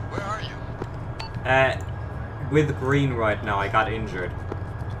 Where are you? With green right now, I got injured.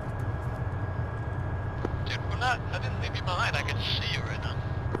 Dude, we're not. I didn't leave you behind. I can see you right now.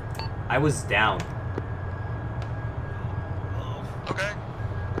 I was down. Okay.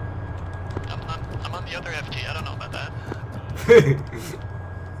 I'm on the other FT. I don't know about that.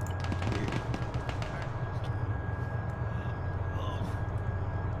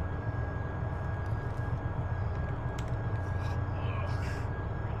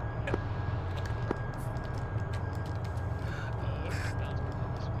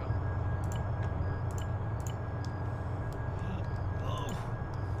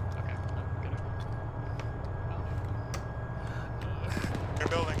 Your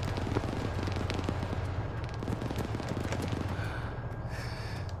building.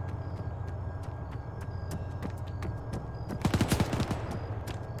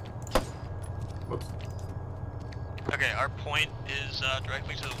 Whoops. Okay, our point is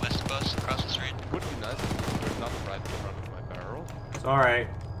directly to the west of us, across the street. Would be nice if there's not right in front of my barrel. It's alright.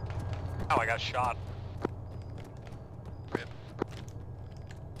 Oh, I got shot. Rip.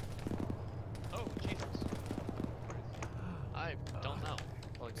 Oh, Jesus.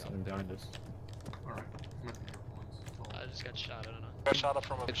 Coming behind us. Alright. I just got shot, I don't know. Got shot up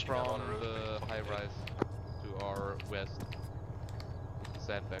from a It's machine gun from on the roof. the high rise to our west.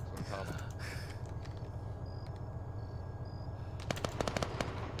 Sandbags on top.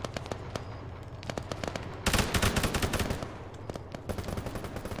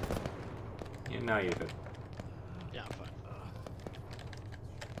 Yeah, now you do. Yeah, I'm fine.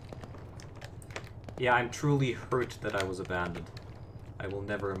 Yeah, I'm truly hurt that I was abandoned. I will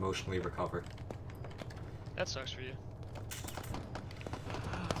never emotionally recover. That sucks for you.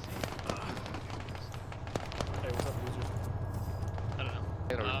 Hey, what's up, losers? I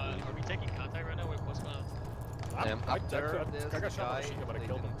don't know. Are we taking contact right now? Wait, what's going on? I got shot by a machine gun, but I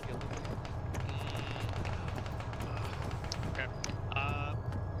killed him. Okay.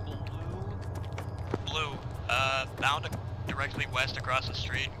 Blue, bound directly west across the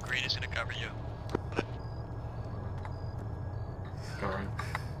street. Green is gonna cover you. Going.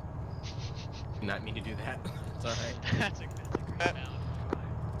 Did not mean to do that. It's alright. That's a great bound.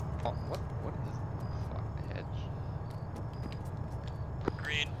 Oh, what is fuck hedge?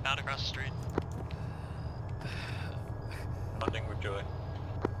 Green, bound across the street. Hunting with Joy.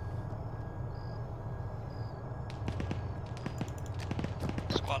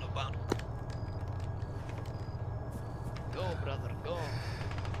 Squad outbound. Go, brother, go.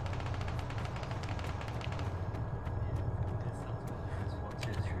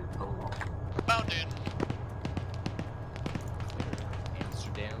 Bound in.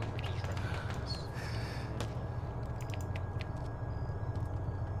 Amsterdam, which is right behind us.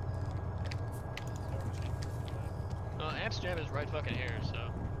 Amsterdam is right fucking here, so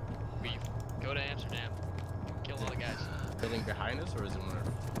we go to Amsterdam, kill all the guys. Building behind us, or is it one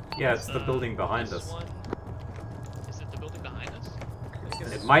of... Yeah, it's the building behind this us. one- Is it the building behind us?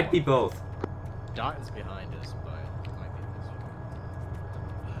 It might be both. Dot is behind us, but it might be this one.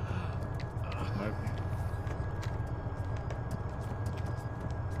 Might be.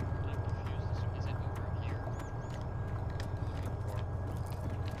 Is it over here?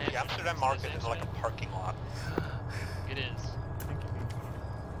 The Amsterdam market is like a parking lot. It is.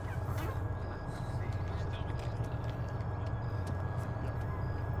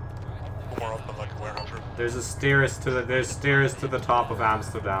 More open like a warehouse room. There's stairs to the top of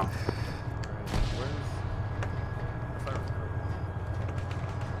Amsterdam.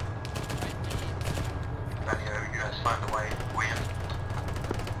 Daniel, you guys find a way, win.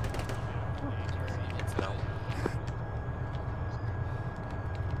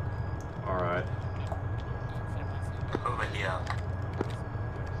 Alright. Over here.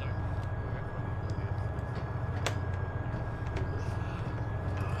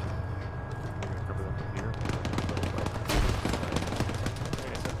 Cover them from here.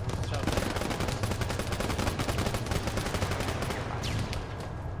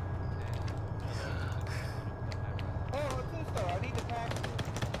 Oh, Gusto, I need to pack you.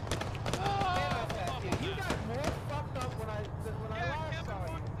 You got more fucked up than when I last saw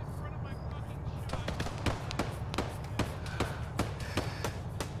you.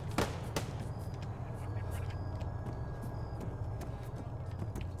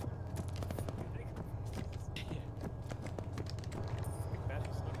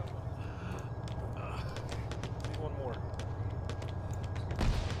 Need one more.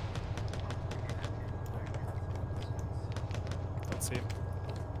 Let's see him.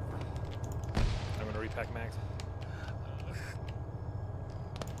 I'm gonna repack mags.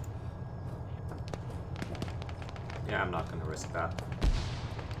 Yeah, I'm not gonna risk that.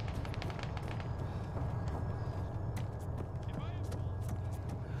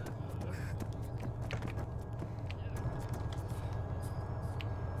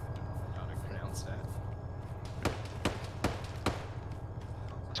 How to pronounce that.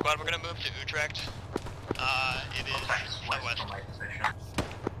 Squad, we're gonna move to Utrecht. It is west.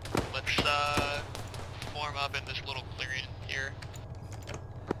 Let's form up in this little clearing here.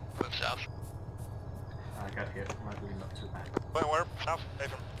 Move south. I got hit. I'm not doing not too bad. Wait, where? South?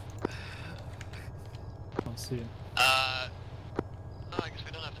 Avon. Can't see him. No, I guess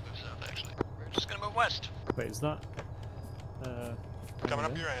we don't have to move south actually. We're just gonna move west. Wait, is that... Coming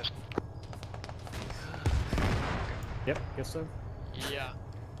up there? your ass. Yep, guess so. Yeah.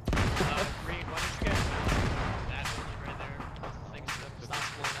 Green, why don't you guys that building right there? Things that stop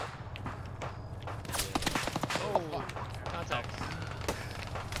blowing up. Oh, contact.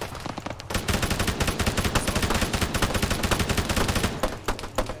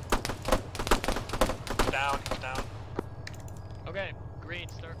 Down, he's down. Okay, green,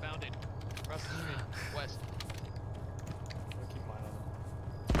 start bounding. Across the street, west. I'll keep mine on him.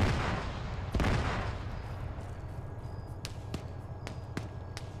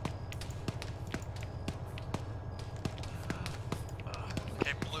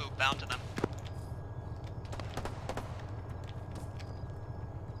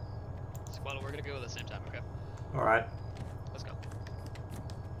 Squad, we're gonna go at the same time, okay? Alright. Let's go.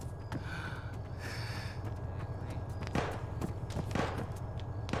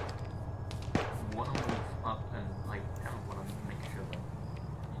 Want to move up and like kind of want to make sure that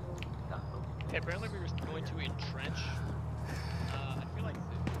that Okay, apparently we were going to entrench. I feel like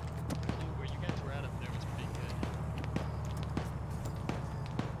where you guys were at up there was pretty good.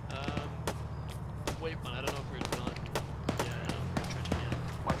 Wait, I don't know if we're done. Yeah, no, we're entrenching yet.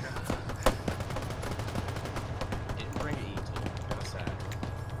 Watch out. Didn't bring E-tool. Kind of sad.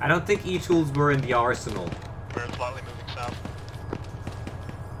 I don't think E-tools were in the arsenal. We're slightly moving south.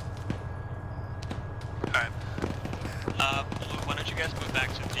 Alright. Blue, why don't you guys move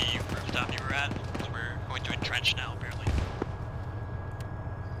back to the rooftop you were at? Because we're going to entrench now, apparently.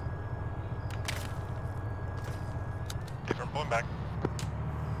 Okay, I'm pulling back.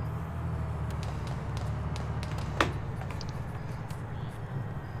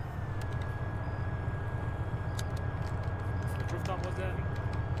 Which rooftop was that?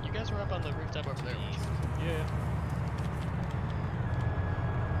 You guys were up on the rooftop over there. Yeah.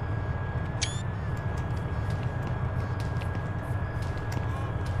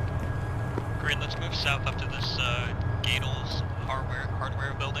 Great, let's move south up to this Gadel's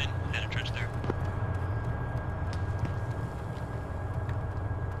hardware building and entrench there.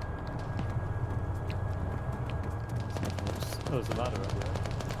 Oh, there's a ladder up there.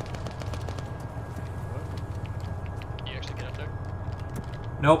 Can you actually get up there?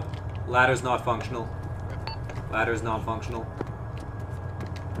 Nope. Ladder's not functional. Ladder's non-functional.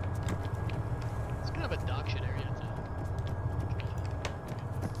 It's kind of a dog shit area too.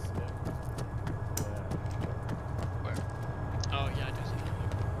 Where? Oh yeah, I do see it.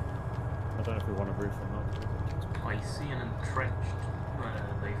 I don't know if we want a roof or not. I see an entrenched.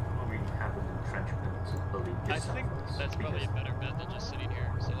 They probably have an entrenchment building. I think that's probably a better bet than just sitting here.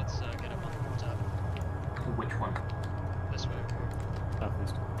 So let's get up on the rooftop. Which one? This way.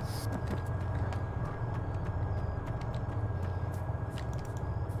 Southeast.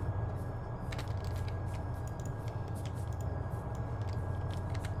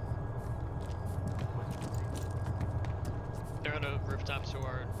 They're on a rooftop to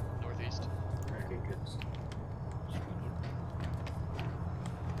our northeast. Okay, good.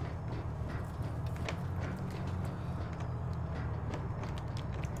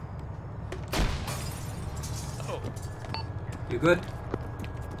 Oh. You good?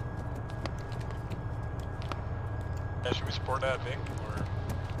 Yeah, should we support that, Vic, or?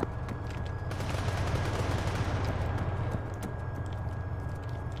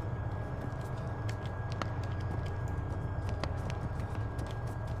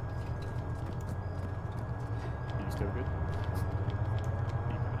 Are you still good?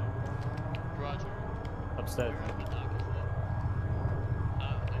 Roger. Upstairs.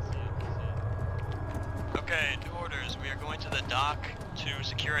 Okay, new orders. We are going to the dock to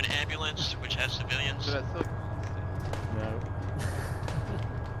secure an ambulance which has civilians. Should I still? No.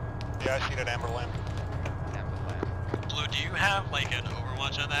 Yeah, I see that amber lamp. Amber lamp. Blue, do you have like an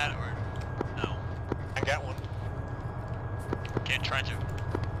overwatch on that, or no? I got one. Okay, try to.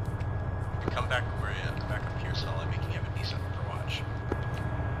 Come back where back up here, so I'm making him a decent overwatch.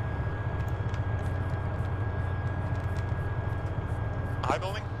 High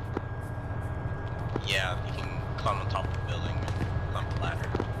building? Yeah, you can climb on top of the building and climb the ladder.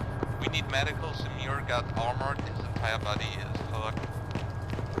 We need medicals. Samir got armored. His entire body is hooked.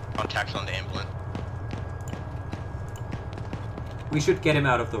 Contacts on the ambulance. We should get him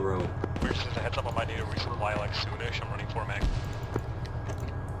out of the road. We're just a heads up, I might need a resupply like soonish. I'm running 4 mag.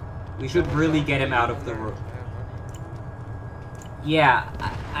 We should really get him out of the road. Yeah,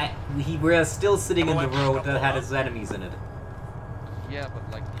 we're still sitting in the road that had his enemies in it. Yeah,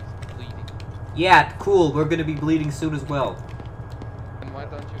 but like he's bleeding. Yeah, cool. We're gonna be bleeding soon as well. And why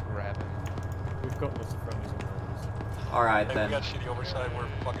don't you grab him? We've got lots of friendlies on the road. Alright Hey, then. we got shitty oversight, we're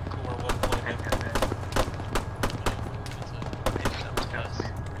fucking cool, we're well playing.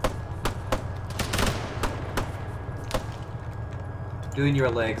 Doing your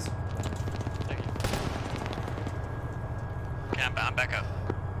legs. Okay, I'm back up.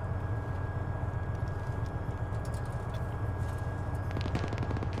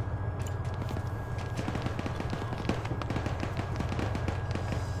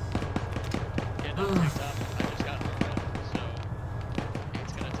 Yeah, no, it's up. I just got normal, so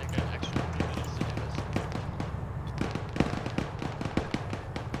it's gonna take an extra few minutes to do this.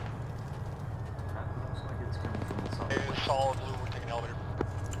 That looks like it's coming from the side. Hey, solid blue, we're taking elevator.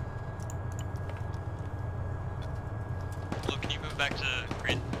 Blue, can you move back to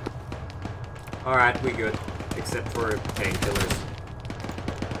green? Alright, we good. Except for painkillers.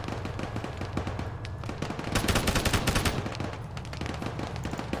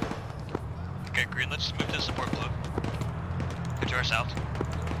 let's move to support blue. Go to our south.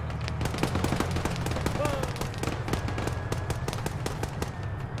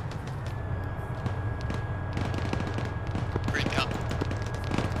 Green, come.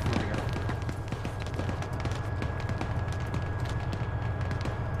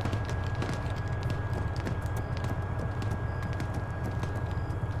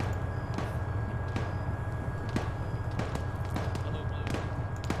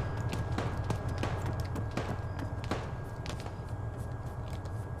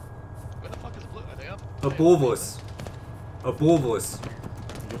 Where the fuck is blue? Are they up? Above us. Above us.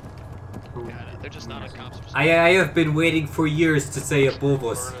 Yeah, they're just not on comps. I have been waiting for years to say above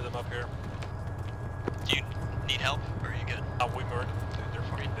us. Murder them up here. Do you need help, or are you good? We murdered them. They're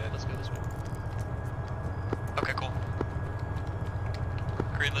fucking dead. Let's go this way. Okay, cool.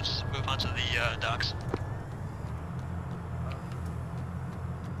 Green, let's move on to the docks.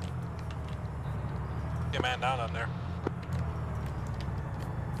 Get man down on there.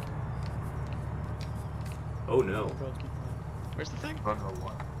 Oh no. Where's the thing? Don't know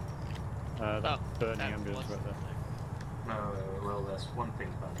what. That burning that ambulance was right there. No, well, there's one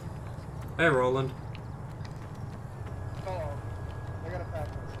thing burning. Hey, Roland. Oh, I gotta pack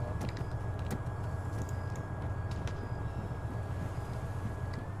myself.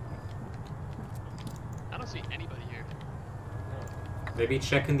 I don't see anybody here. Maybe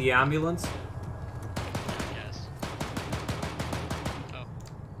checking the ambulance? Yes. Oh.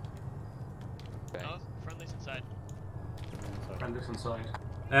 Oh, friendly's inside. Friendly's inside.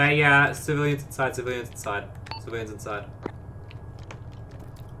 Yeah, civilians inside, civilians inside. Civilians inside.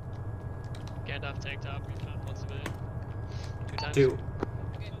 Gandalf tank top, we found one civilian. 2 times. 2.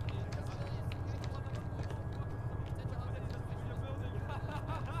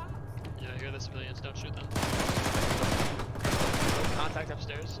 Yeah, I hear the civilians, don't shoot them. Contact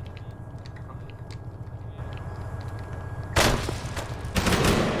upstairs.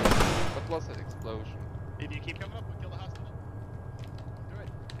 What was that explosion? If you keep coming up, we'll kill the hospital.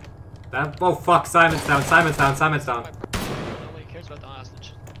 That, oh fuck, Simon's down, Simon's down, Simon's down. Nobody cares about the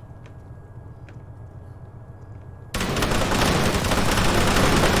hostage.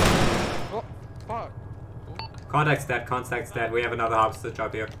 Oh, fuck. Contact's dead, we have another hostage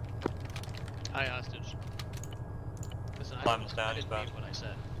up here. Hi, hostage. Listen, I Simon's down, didn't he's back. mean what I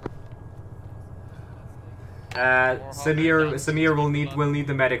said. Samir will need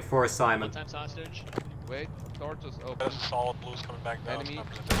the medic for Simon. One times hostage. Wait, door just open. There's a solid blues coming back down. Enemy.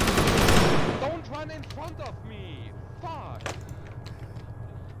 Don't run in front of me! Fuck!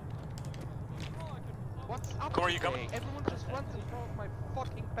 What's up Corey, you today? coming? Everyone just runs in front of my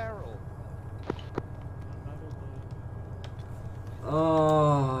fucking barrel.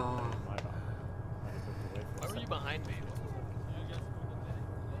 Oh. Why were you behind me?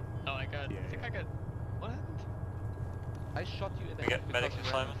 Oh, I think I got. What happened? I shot you in the We head get because medic you ran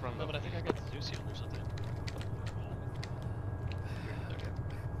in Simon? front No, of but I me. think I got Zeus healed or something.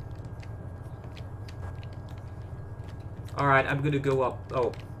 Alright, I'm gonna go up.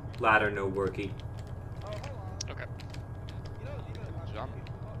 Oh, ladder no worky. Okay. Jump.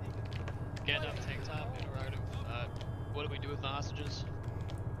 Gandalf tank top, interrogative. What do we do with the hostages?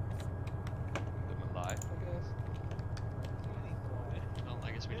 Them alive, I guess. Well,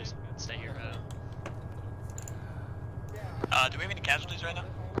 I guess we just stay here. Do we have any casualties right now?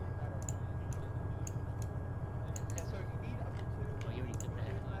 Can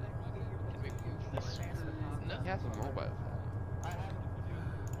we move this? No. He has a mobile phone.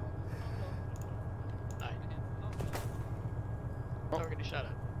 Hi. Oh, we're getting shot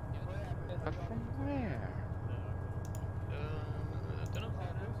at. But from where? Don't know.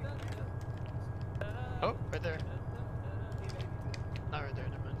 Oh, right there. Not right there,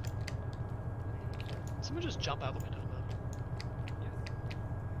 never mind. Someone just jump out the window.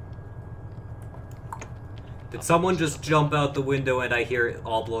 Did someone just jump out the window and I hear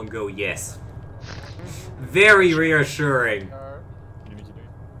Oblong go, yes? Very reassuring.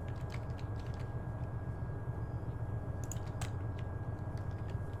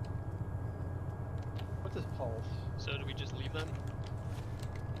 What's his pulse? So do we just leave them?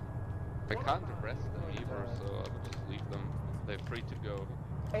 I can't arrest them either, so I would just leave them. They're free to go.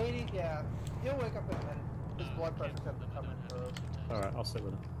 80, yeah. He'll wake up in a minute. His blood pressure's coming through. Alright, I'll sit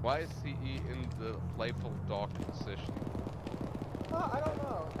with him. Why is CE in the playful dog position? Oh, I don't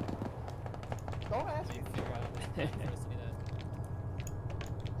know. Don't ask me.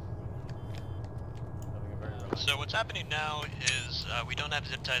 So what's happening now is we don't have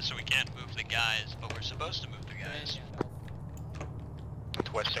zip ties, so we can't move the guys, but we're supposed to move the guys.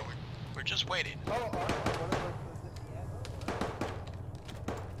 So we're just waiting.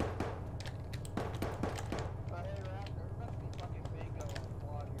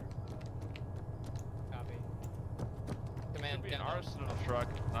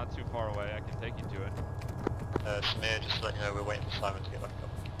 not too far away. I can take you to it. Samir, just to let you know, we're waiting for Simon to get back up.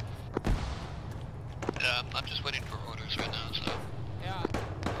 Yeah, I'm just waiting for orders right now, so... Yeah.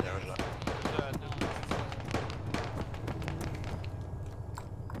 Yeah, where's that?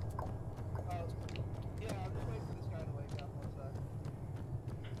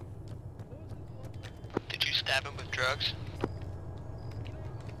 Did you stab him with drugs?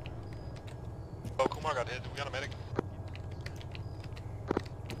 Oh, Kumar got hit. We got a medic.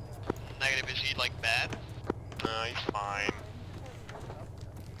 Negative, is he like bad? No, he's fine.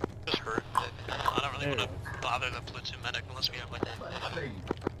 Just hurt. I don't really want to bother the platoon medic unless we have like that.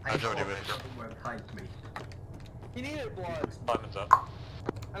 I was already with behind me. He needed blood. Simon's up.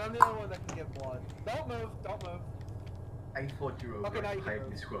 And I'm the only one that can give blood. Don't move, don't move. I thought you were Okay, now you can behind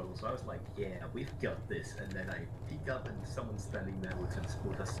move. me, Squirrel, so I was like, yeah, we've got this. And then I peek up and someone's standing there with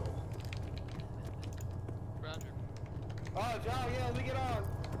a sword. Roger. Oh, John, yeah, let me get on.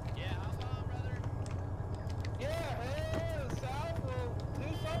 Yeah, hop on, brother. Yeah, hey, the South will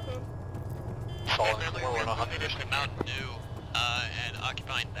do something. Apparently we're on Mission Mountain Dew, and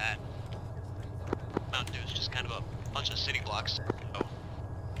occupying that. Mountain Dew is just kind of a bunch of city blocks. So.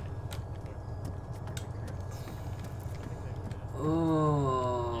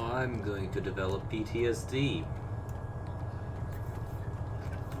 Oh, I'm going to develop PTSD.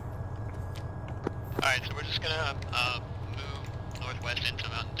 Alright, so we're just gonna move northwest into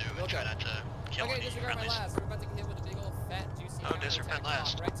Mountain Dew and try not to kill Okay, any disregard my friendlies. last. We're about to get hit with a big old fat juicy Oh, disregard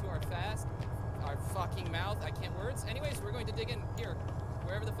last. right to our fast, our fucking mouth. I can't words. Anyways, we're going to dig in here,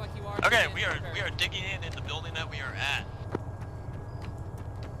 wherever the fuck you are. Okay, dig in, we are prepare. digging in the building that we are at.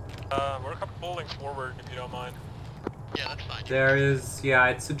 We're a couple buildings forward, if you don't mind. Yeah, that's fine. There is, yeah,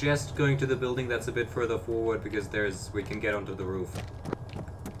 I'd suggest going to the building that's a bit further forward because we can get onto the roof.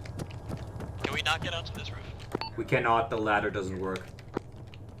 Can we not get onto this roof? We cannot, the ladder doesn't work.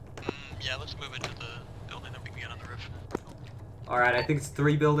 Yeah, let's move into the building that we can get on the roof. Alright, I think it's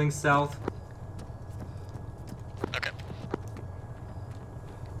 3 buildings south. Okay.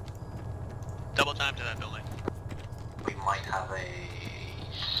 Double time to that building. We might have a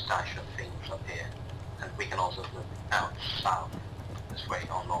stash of things up here, and we can also look out south this way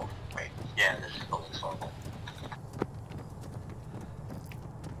or north. Wait, yeah, this is also horrible.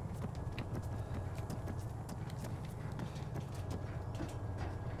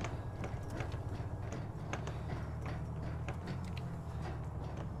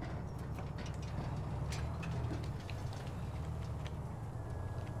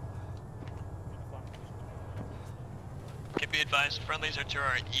 Can be advised, friendlies are to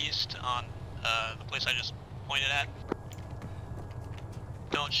our east on the place I just pointed at.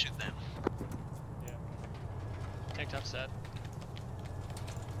 Don't shoot them. Yeah. Tank top set.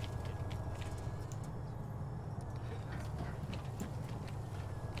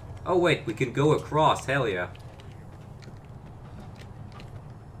 Oh wait, we can go across, hell yeah.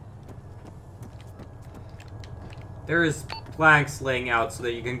 There is planks laying out so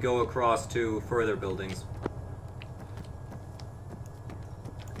that you can go across to further buildings.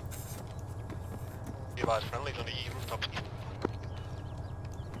 Be advised, friendlies on the E rooftop.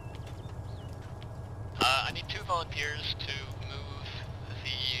 I need 2 volunteers to move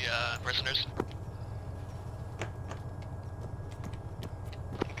the prisoners.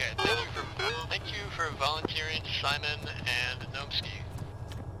 Okay, thank you for volunteering, Simon and Nomsky.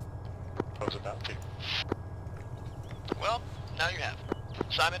 I was about to. Well, now you have.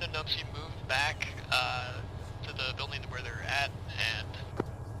 Simon and Nomsky moved back to the building where they're at, and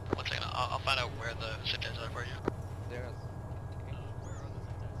one second, I'll find out where the zip ties are for you. There.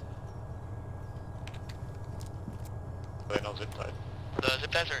 There no zip ties. The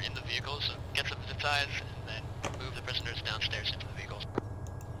zip ties are in the vehicles, so get some zip ties and then move the prisoners downstairs into the vehicles.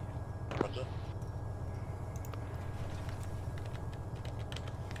 Roger.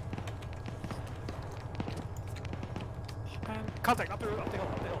 Contact, up the hill, up the hill,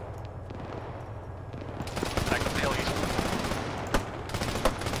 up the hill. Back up the hill, east.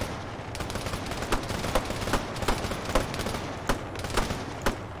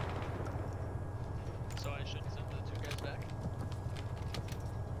 So I should send the 2 guys back.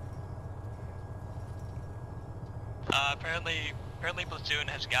 Apparently platoon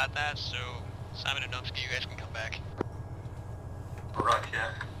has got that, so Simon and Nomsky, you guys can come back.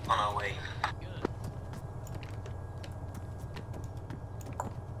 Roger, on our way.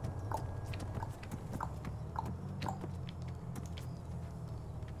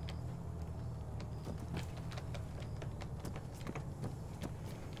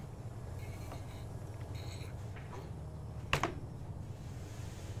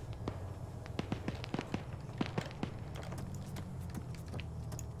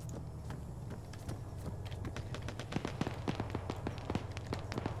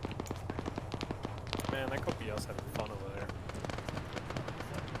 be us having fun over there.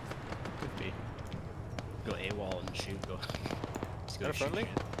 Could be. Go AWOL and shoot. Go. Just go They're shoot friendly?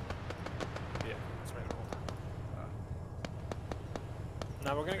 shit. Yeah, it's right on.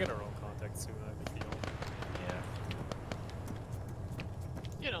 Now we're gonna get our own contact soon, I feel. Yeah.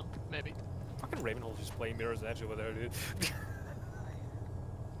 You know, maybe. Fucking Ravenhol's just playing Mirror's Edge over there, dude.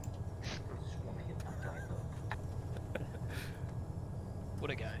 What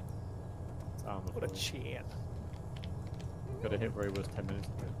a guy. It's armor What a for you. champ. Got a hit where he was 10 minutes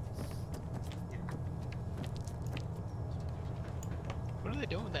ago. What are they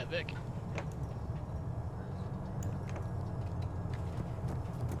doing with that Vic?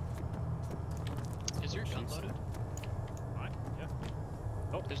 Is your gun loaded? Right, yeah.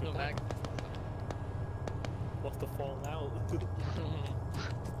 Oh, There's no mag. What's the fall now?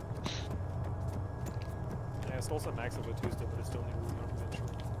 Yeah, it's also max over Tuesday, but it's still need room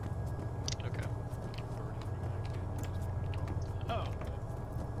eventually. Okay. Oh.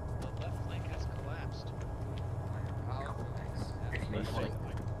 The left flank has collapsed.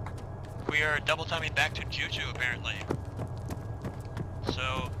 We are double timing back to Juju apparently.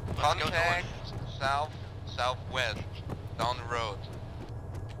 So let's Contact go north. south, southwest, down the road.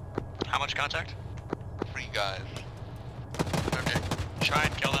 How much contact? 3 guys. Okay. Try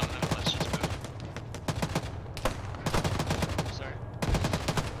and kill them, then let's just move. Sorry.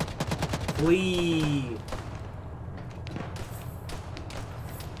 Flee!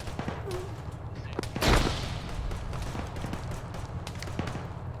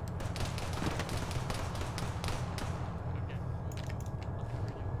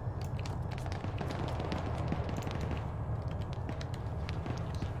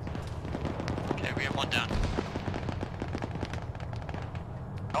 Okay, we have one down.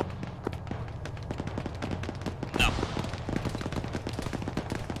 Help? No.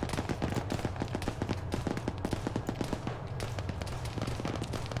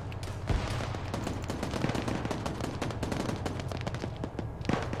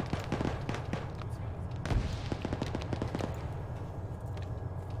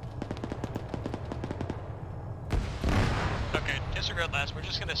 Okay, disregard last. We're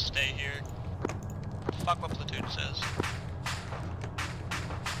just gonna stay here. Fuck what platoon says.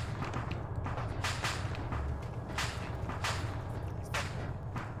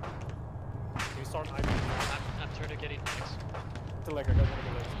 Can you start IB? I'm turning getting next. To like, I got one of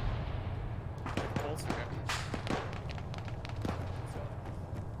the legs. Like, pulse?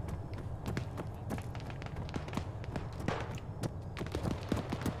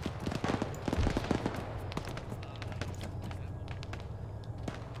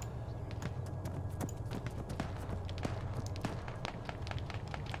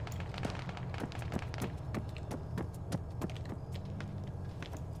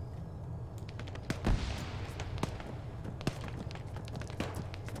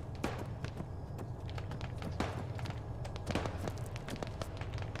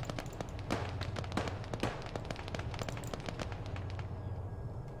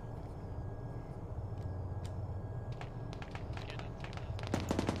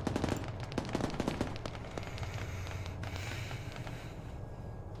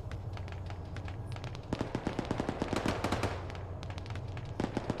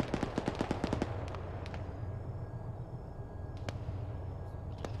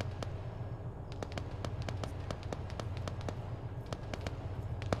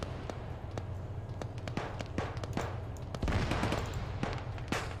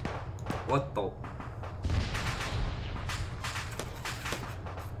 What the? Is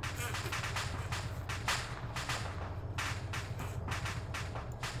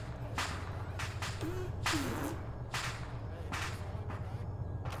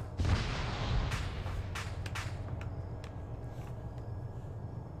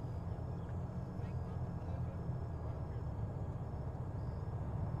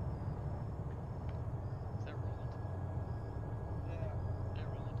that Roland? Yeah. Yeah,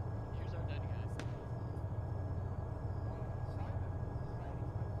 Roland. Here's our dead guy.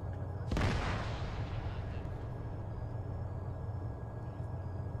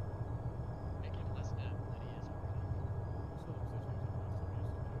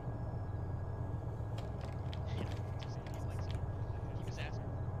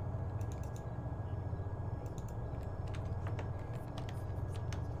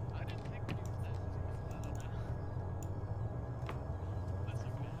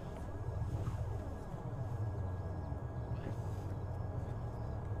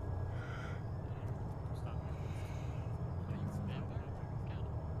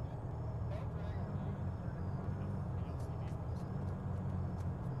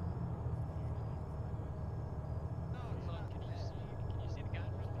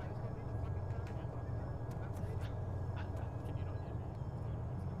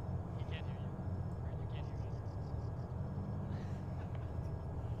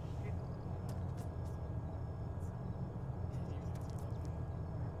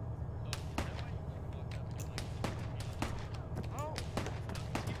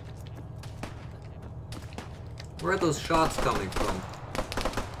 Where are those shots coming from?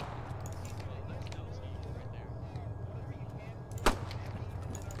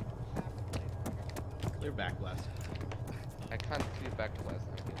 Clear back west. I can't clear back to west.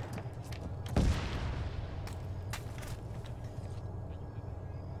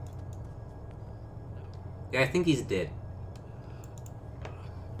 Yeah, I think he's dead.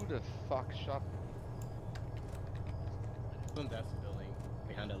 Who the fuck shot? Boom, that's the building.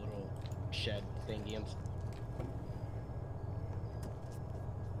 Behind that little shed thingy.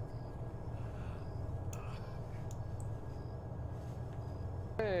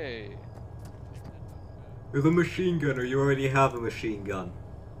 Hey! With a machine gun, or you already have a machine gun?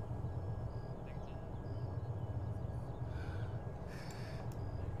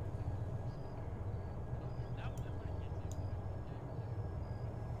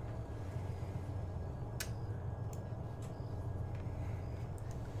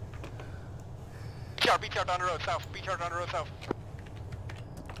 BTR down the road south. BTR down the road south.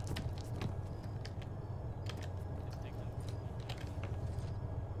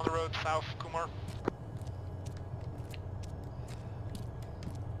 On the road south, Kumar.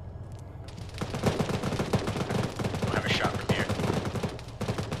 We'll have a shot from here.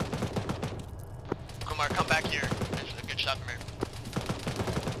 Kumar, come back here. This is a good shot from here.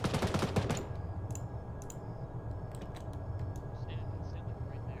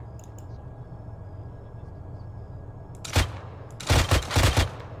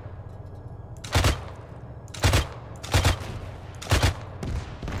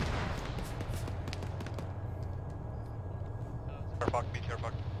 BTR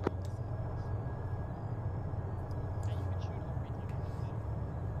fuck.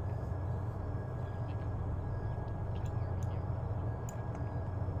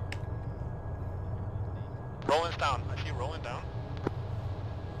 Roland's down. I see Roland down.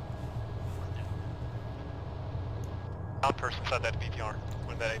 Down person said that BTR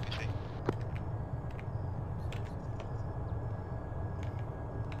with that APC.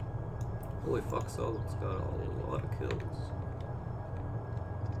 Holy fuck, Solid's got a lot of kills.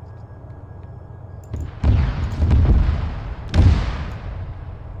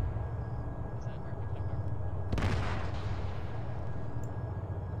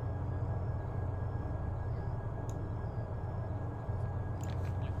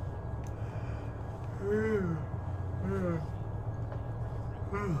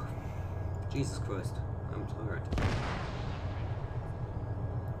 Jesus Christ, I'm tired.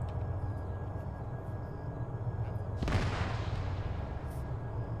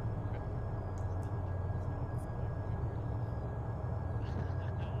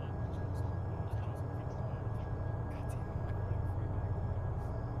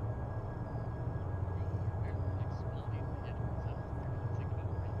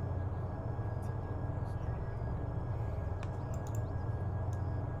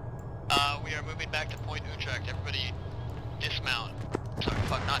 We are moving back to Point Utrecht. Everybody dismount. Sorry,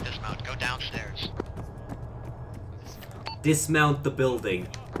 fuck, not dismount. Go downstairs. Dismount the building.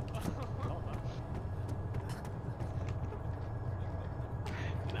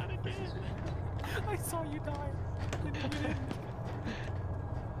 I saw you die.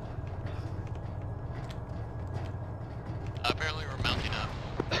 Apparently we're mounting up.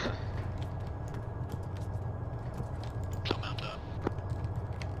 So mount up.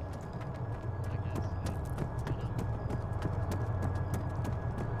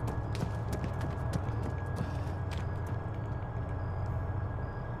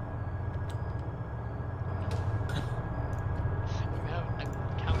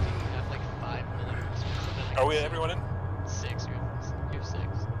 Are we everyone in? 6. You have 6.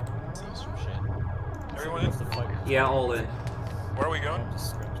 Seems some shit. Everyone in? Yeah, all in. Where are we going?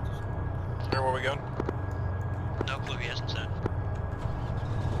 Where are we going? No clue, he hasn't said.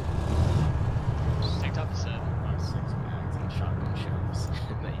 Just take top the set. 6 bags and shotgun shells.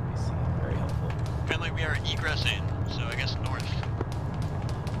 The APC, very helpful. Apparently we are egressing, so I guess north.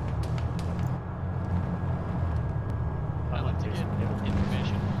 I like to get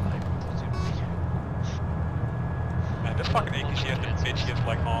information. Man, this fucking APC has been bitchiest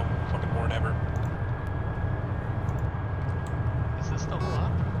like fucking more than ever. Is this the whole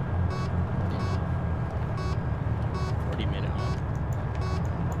op? 40-minute op.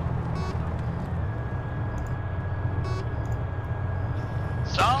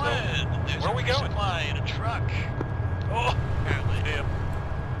 Solid! There's Where are we going? Supply in a truck. Oh, apparently. Damn.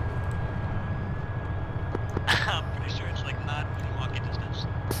 I'm pretty sure it's like not in walking distance.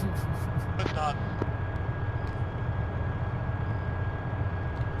 It's not.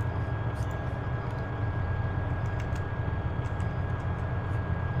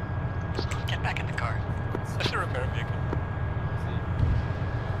 That's a repair vehicle.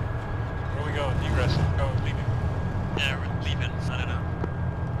 Where we go? Egress. Go, leaving. Yeah, we're leaving. I don't know.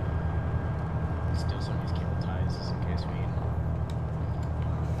 Still some of these cable ties, just in case we.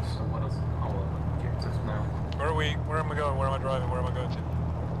 So what else? Our objectives now. Where are we? Where am I going? Where am I driving? Where am I going to?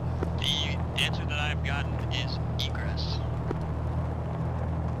 The answer that I've gotten is egress.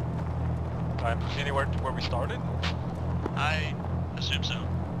 I'm anywhere where we started? I assume so.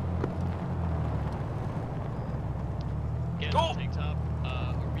 Get on tank top.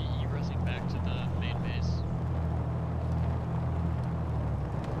 Are we egressing back to the main base?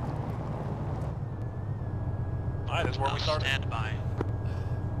 Alright, that's where we started. Stand by.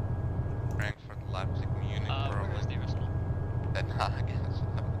 Frankfurt, Leipzig, Munich, Where was the original? Den Haag.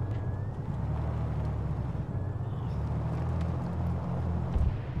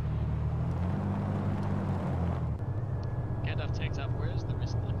 Gandalf tank top. Where is the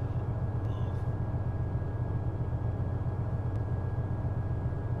original?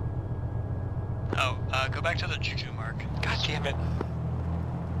 Oh, go back to the Juju mark. God damn it.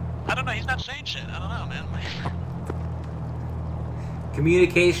 I don't know, he's not saying shit. I don't know, man.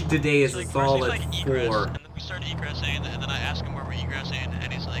 Communication today is Like, solid first he's like egress, 4. and then we started egressing, and then I asked him where we're egressing,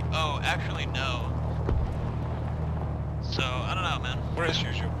 and he's like, oh, actually, no. So, I don't know, man. Where is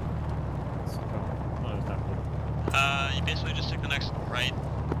Juju? You basically just take the next right.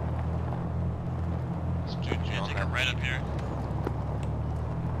 Yeah, take a right up here.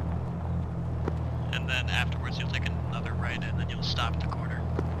 And then afterwards you'll take another right, and then you'll stop at the corner.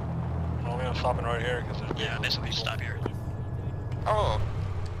 Oh, we're stopping right here because there's Yeah, basically you stop here. Oh.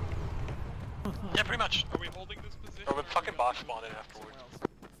 Yeah, pretty much. Are we holding this position? Or we fucking box spawn in afterwards.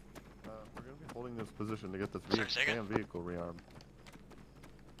 We're gonna be holding this position to get this Sorry, say again? damn vehicle rearmed.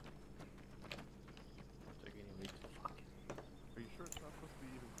 Are you sure it's not supposed to be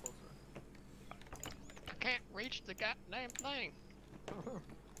even closer? I can't reach the goddamn thing.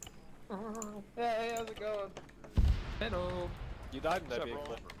 Hey, how's it going? Hello. You died in that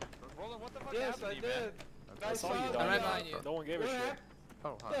vehicle. Roland, what the fuck Yes, happened I to you, man? did. I saw you I'm die. right behind you. No one gave a shit.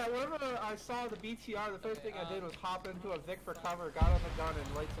 Oh, hi. Yeah, whenever I saw the BTR, the first thing I did was hop into a Vic for cover, got on the gun,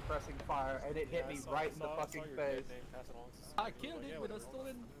 and light suppressing fire, and it hit me right in the fucking face. I killed it with a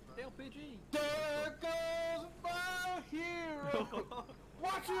stolen LPG. There goes my hero!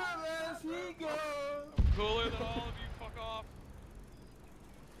 Watch him as he goes! Cooler than all of you, fuck off.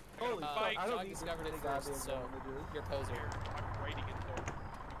 Holy fuck, I don't I need discovered it goddamn first, so images. you're poser. I'm writing it there.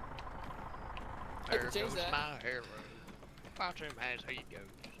 I There can change goes that. my hero. Watch him as he goes.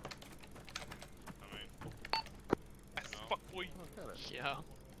 I mean, that's fuck boy. Yeah.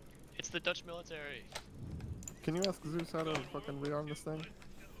 It's the Dutch military. Can you ask Zeus how to fucking rearm this thing?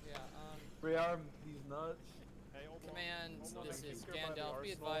 Yeah, Rearm these nuts. Command, this is Gandalf.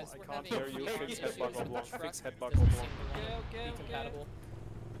 Be advised, we're can't having hear you. Fix issues head with buckle the block. truck. Fix head Doesn't buckle seem block. to want to be compatible.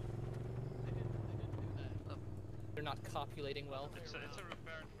 They're not copulating well. It's a repair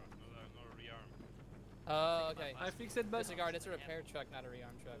truck, not a rearm. Oh, okay. I fixed it, but Disregard, it's a repair truck, not a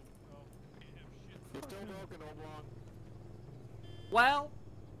rearm truck. It's still broken, Oblong. well,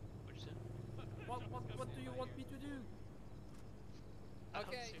 What'd you say? what do you want me to do?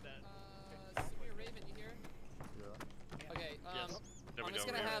 Okay, Samir Raven, you here? Yeah. Okay, Yes. There I'm we just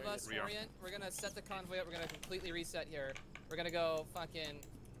go, gonna rearm. have us Rearm. orient. We're gonna set the convoy up. We're gonna completely reset here. We're gonna go fucking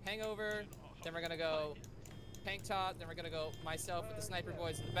hangover. Then we're gonna go tank top. Then we're gonna go myself with the sniper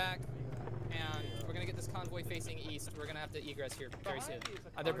boys in the back. And we're gonna get this convoy facing east. We're gonna have to egress here very soon.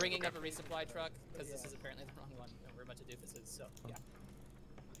 They're bringing up a resupply truck because this is apparently the wrong one. And we're a bunch of doofuses. So yeah.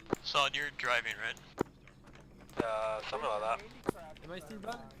 Solid, you're driving, right? Something like that. Am I still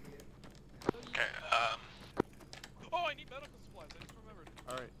back? Okay, Oh, I need medical supplies. I just remembered.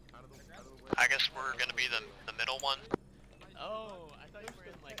 Alright, out of the way. I guess we're gonna be the middle one. Oh, I thought you were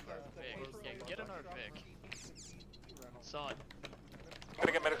in like our Vic. Yeah, get in our Vic. Solid. I'm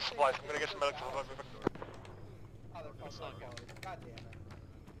gonna get medical supplies. I'm gonna get some medical supplies. Solid, go. God damn it.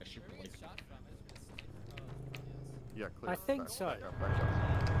 Where did we get shot from? I just missed it. Oh, Yeah, clear. I think Back- so. back up, back up.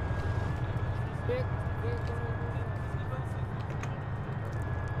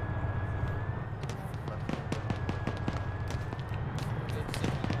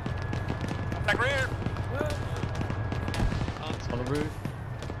 Back rear! On the roof.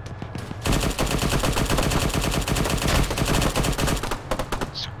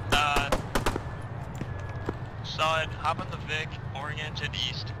 Solid, hop on the Vic, oriented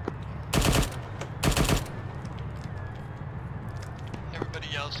east. Everybody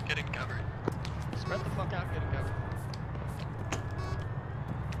else getting covered. Spread the fuck out, get it covered.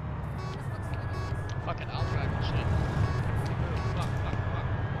 Fucking, I'll drive the shit. Fuck.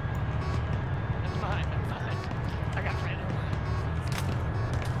 Never mind.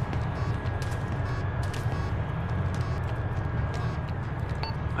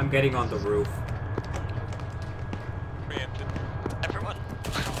 getting on the roof. Preempted. Everyone.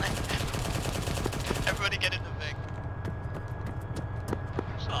 Everybody get in the thing.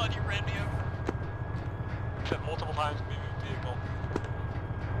 Solid, you ran me over. You said multiple times to be a vehicle.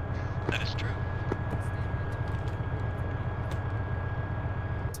 That is true.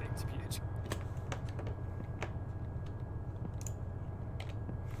 Take TPH.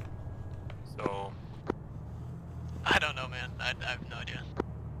 So... I don't know, man. I have no idea.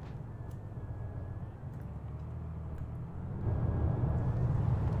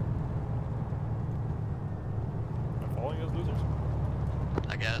 Am I following those losers?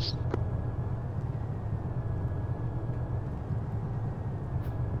 I guess.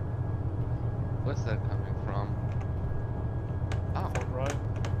 Where's that coming from? Oh, Front right.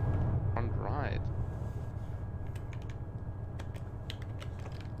 front right.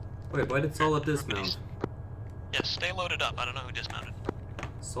 Wait, why did Solid dismount? Yes, stay loaded up. I don't know who dismounted.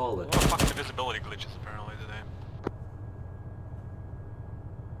 Solid. A lot of fucking visibility glitches apparently today.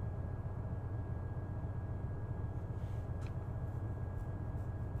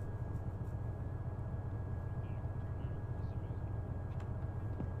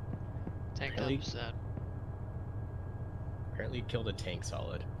 Tank Really? up, set. Apparently you killed a tank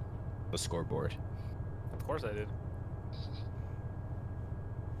Solid. The scoreboard. Of course I did.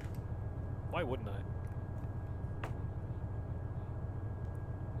 Why wouldn't I?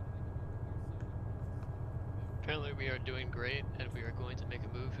 Apparently we are doing great, and we are going to make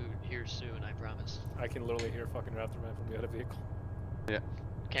a move here soon, I promise. I can literally hear fucking Raptor Man from the other vehicle. Yeah.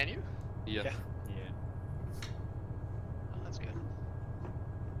 Can you? Yeah. Yeah. Oh, that's good.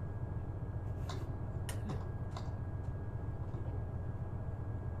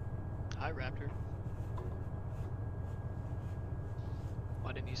 Hi, Raptor.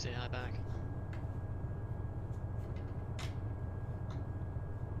 Why didn't you say hi back?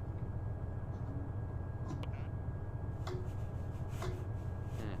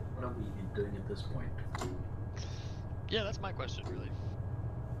 What have we been doing at this point? Yeah, that's my question, really.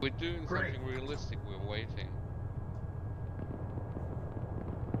 We're doing something realistic, we're waiting.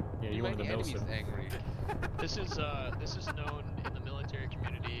 Yeah, you make wanted to know enemies something. angry. This is known in the military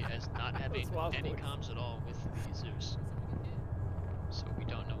community as not having any comms at all with the Zeus. So we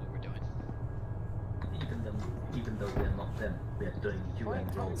don't know what we're doing. Even though we're not them, we're doing UN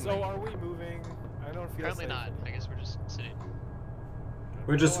role. So are we moving? I don't feel Apparently safe not. anymore. I guess we're just sitting.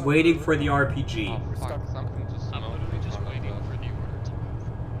 We're just waiting for the RPG. Oh fuck, something just I'm literally just waiting for the order to move.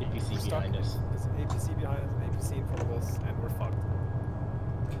 APC behind us. There's an APC behind us, an APC in front of us, and we're fucked.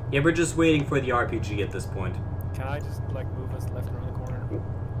 Yeah, we're just waiting for the RPG at this point. Can I just like move us left around the corner?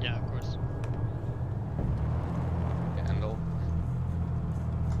 Yeah, of course. Candle.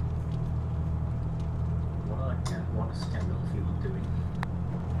 What is Kendall Field doing?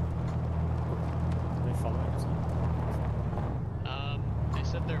 Are they following us? They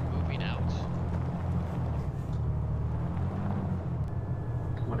said they're moving out.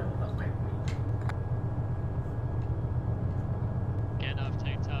 Whatever that might mean. Gandalf,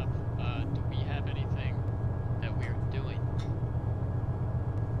 tank top. Do we have anything that we're doing?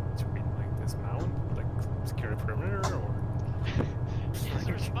 Should we like dismount, like secure a perimeter, or? His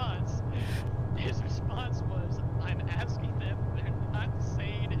response was, "I'm asking them. They're not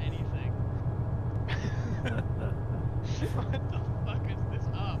saying anything." What the fuck is this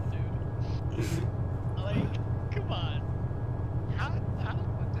up, dude? Like, come on. How does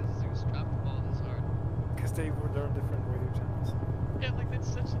Zeus drop the ball this hard? Because they're on different radio channels. Yeah, like that's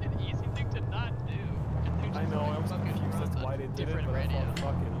such an easy thing to not do. And they're just I know, like, I was fucking confused as to on why they did it, different but I radio. thought,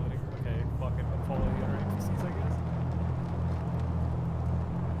 fuck it, like, okay, fuck it, I'm following the other NPCs, I guess.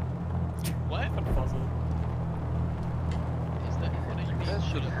 What? I'm puzzled. Is that a unique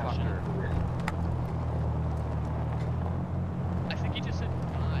solution? I think he just said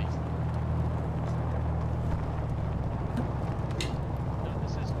fine. No,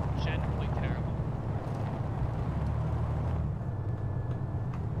 this is genuinely terrible.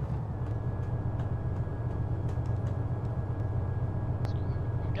 So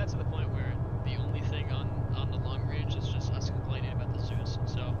we've got to the point where the only thing on the long range is just us complaining about the Zeus.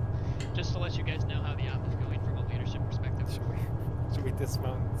 So just to let you guys know how the op is going from a leadership perspective. Should we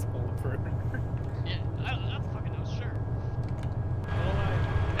dismount and pull the perimeter? Yeah, I don't fucking know, sure.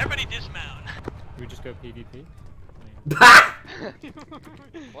 Everybody dismount. Do we just go PvP?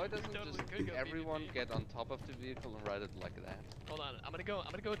 Why doesn't just everyone get on top of the vehicle and ride it like that? Hold on, I'm gonna go.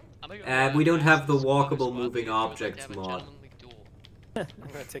 We don't have the walkable moving objects mod. I'm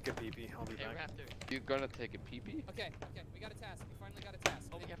gonna take a pee-pee, I'll be back. You're gonna take a pee-pee? Okay, we got a task. We finally got a task.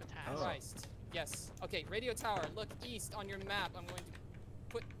 Oh, we have a task. Christ. Yes. Okay, radio tower, look east on your map. I'm going to...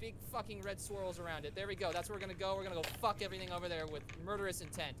 put big fucking red swirls around it. There we go. That's where we're gonna go. We're gonna go fuck everything over there with murderous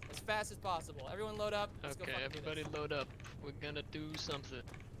intent as fast as possible. Everyone load up. Let's go Okay, fucking everybody load up. We're gonna do something.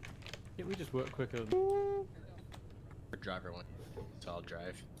 Yeah, we just work quicker. For driver one, so I'll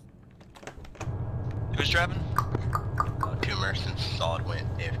drive. Who's driving? Tumor, since Solid went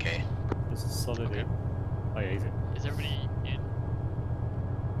AFK. This is Solid. Okay. Oh yeah, he's in. Is everybody in?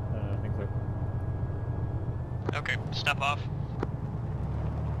 I think so. Okay, step off. I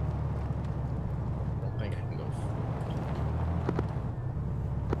don't think I can go.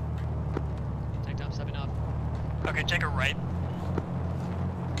 Take time stepping off. Okay, take a right.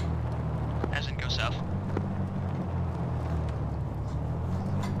 As in go south.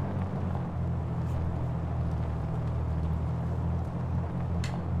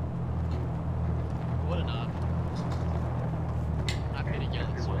 What a knob. Not getting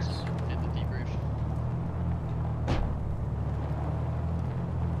yellow source in the debrief.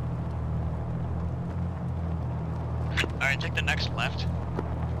 Alright, take the next left.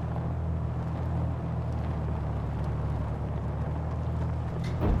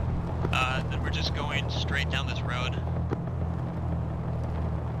 Then we're just going straight down this road.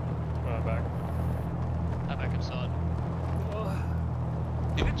 Back. Back of Solid.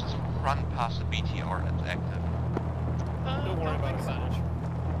 You can just run past the BTR that's active. Don't worry about it. about it.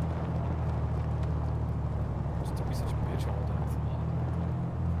 Just don't be such a bitch all the time.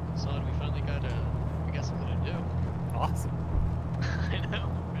 Solid, we got something to do. Awesome. I know,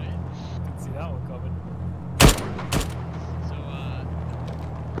 right? Didn't see that one coming. So,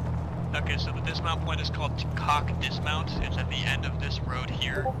 Okay, so the dismount point is called Cock Dismount. It's at the end of this road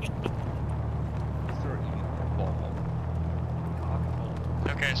here.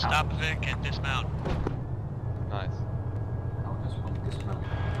 Okay, stop Vic and dismount. Nice. I'll just want to dismount.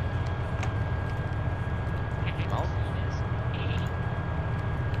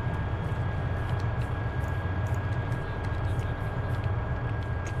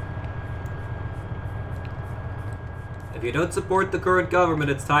 If you don't support the current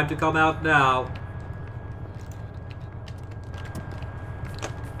government, it's time to come out now.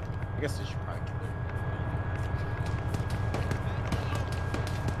 I guess they should probably kill it.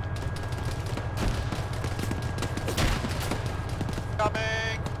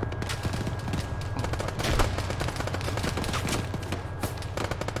 Coming!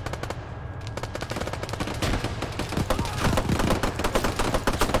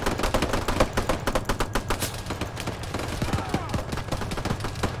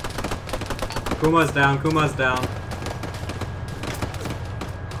 Kuma's down, Kuma's down.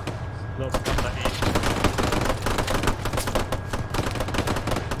 Lots of coming at east.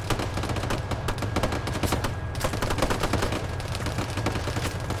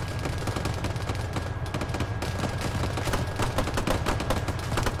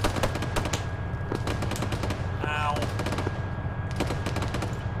 Ow.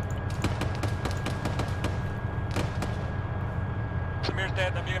 Samir's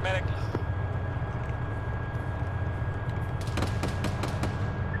dead, I'm being a medic.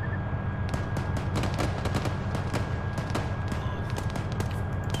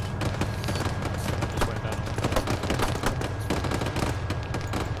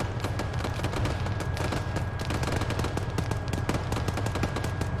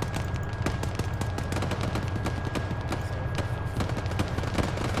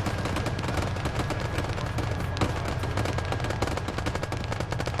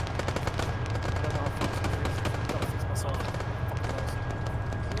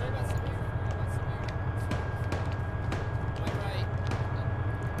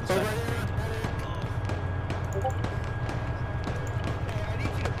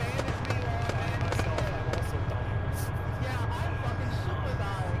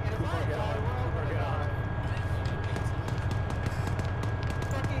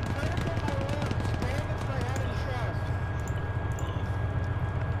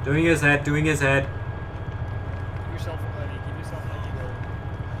 Doing his head, doing his head. Give yourself a leggy, give yourself a leggy roll.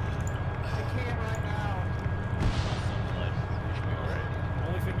 I can't right now.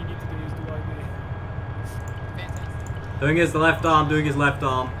 Only thing you need to do is do IB. Doing his left arm, doing his left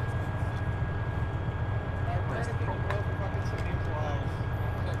arm.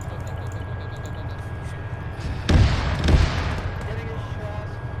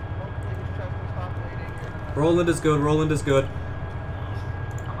 Roland is good, Roland is good.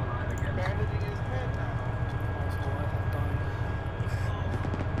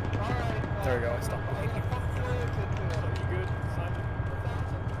 There we go, I stopped. Are you good, Simon?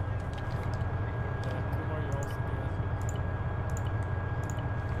 Kumar, you're also good.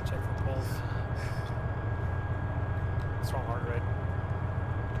 Check for pulse. Strong heart rate.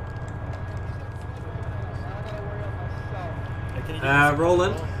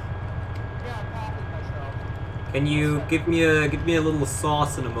 Roland? Can you give me a little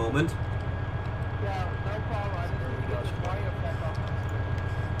sauce in a moment?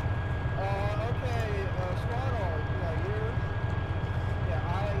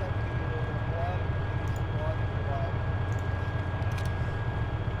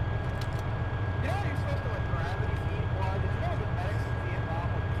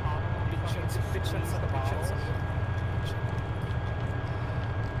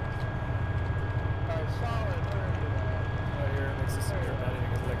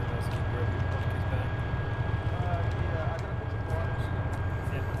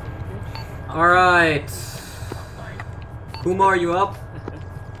 Alright. Kumar, you up?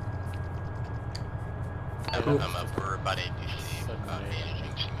 I'm up for about 8 DC,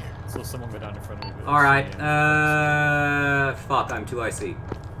 managing Samir. So someone go down in front of me. Alright, fuck, I'm 2 IC.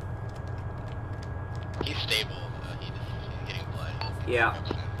 He's stable, he's getting blood. Yeah.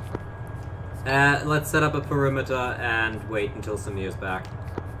 Let's set up a perimeter and wait until Samir's back.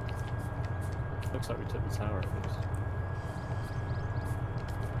 Looks like we took the tower at least.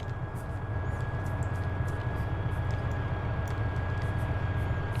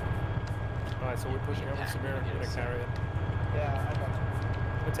 Alright, so we're pushing over Samir and gonna carry it. Yeah, I got you.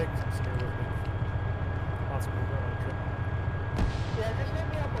 I'm gonna take Samir with me. Awesome, we're going on a trip. Yeah, just hit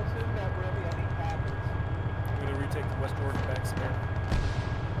me up as soon as really anything happens. I'm gonna retake the West Jordan Bank, Samir.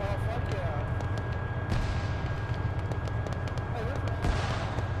 Oh, fuck yeah. Hey, look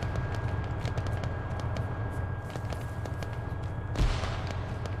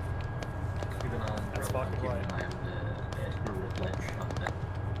around. That's fucking right.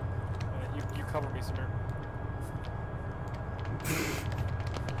 You cover me, Samir.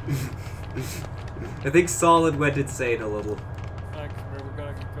 I think Solid went insane a little. Alright, Samir, we're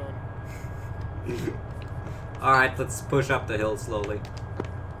gonna keep going. Alright, let's push up the hill slowly.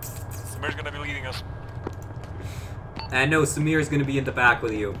 Samir's gonna be leading us. And no, Samir's gonna be in the back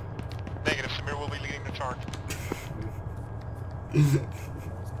with you. Negative, Samir will be leading the charge.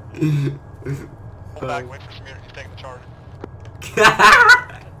 Hold back, wait for Samir, he's taking the charge.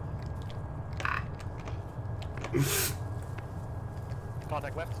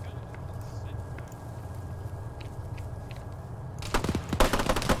 Contact left.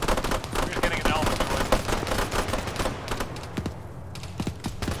 Samir's getting an element to it.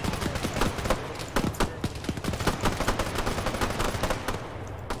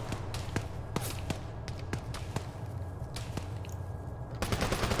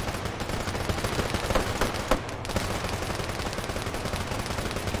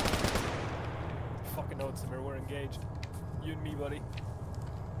 Fucking know it, Samir, we're engaged. You and me, buddy.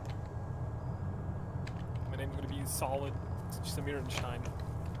 My name's gonna be Solid, Samir and Shine.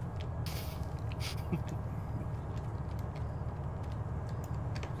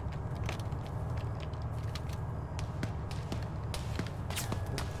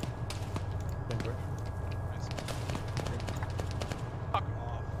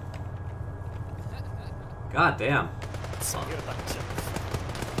 God damn.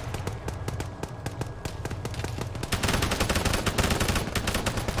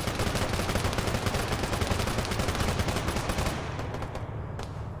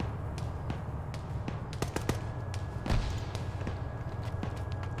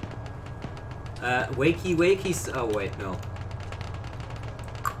 Wakey, oh wait, no.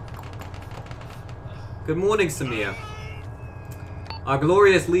 Good morning, Samir. Our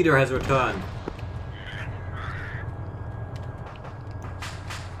glorious leader has returned.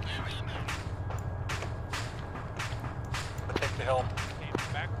 I'll take the hill.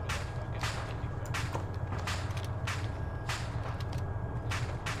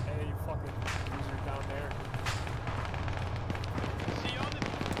 Hey, you fucking loser down there.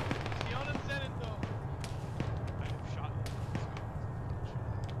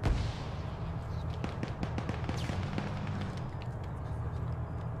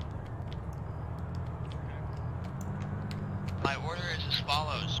 My order is as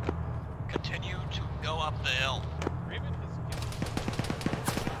follows. Continue to go up the hill.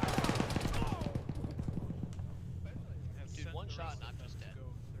 Dude, one shot and I'm just dead.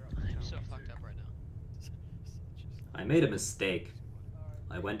 I'm so fucked up right now. I made a mistake.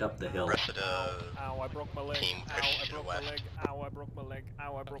 I went up the hill. Ow, I broke my leg. Ow, I broke my leg. Ow, I broke my leg.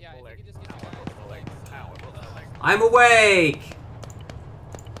 Ow, I broke my leg. Ow, I broke my leg. Ow, I broke my leg. I'm awake!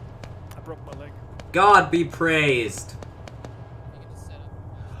 I broke my leg. God be praised.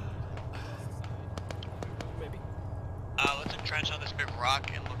 Maybe. Let's entrench on this big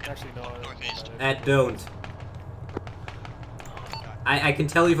rock and look at northeast. Don't. I can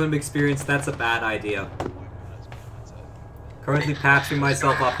tell you from experience that's a bad idea. Currently patching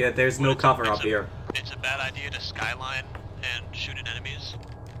myself up here. There's no cover up here. It's a bad idea to skyline and shoot at enemies.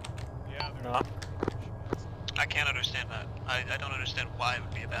 Yeah, they're not. I can't understand that. I don't understand why it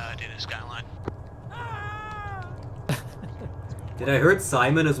would be a bad idea to skyline. Did I hurt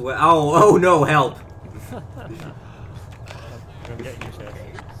Simon as well? Oh no, help! I'm getting you, Chef.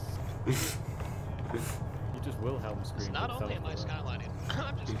 You just Wilhelm scream. It's not only am I skylining,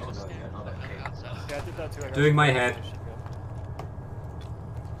 I'm just going to stand on the outside. Yeah, I did that too. Doing my head.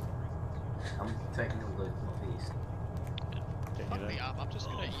 I'm taking a look northeast. Fuck me up, I'm just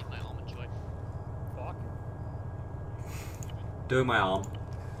gonna eat my almond joy. Fuck. Doing my arm.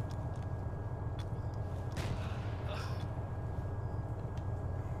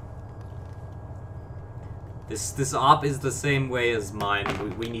 This op is the same way as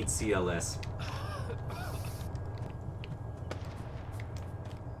mine. We need CLS.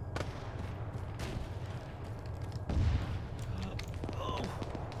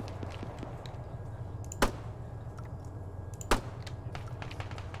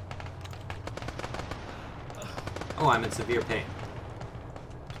 Oh, I'm in severe pain.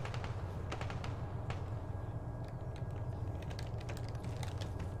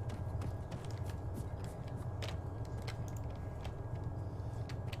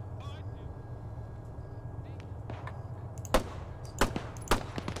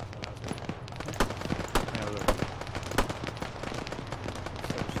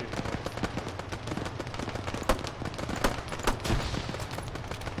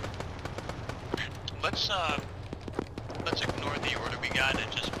 Let's ignore the order we got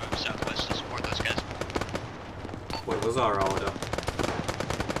and just move southwest to support those guys. What was our order?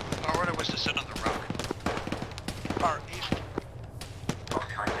 Our order was to sit on the rock. Far east.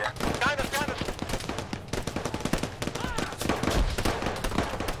 Kind of.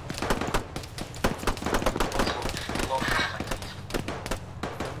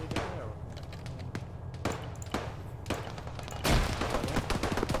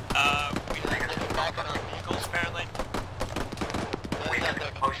 We have to back on our vehicles, apparently.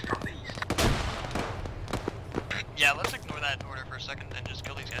 Yeah, let's ignore that order for a second and just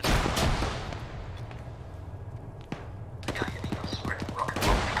kill these guys.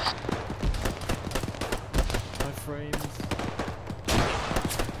 My frames.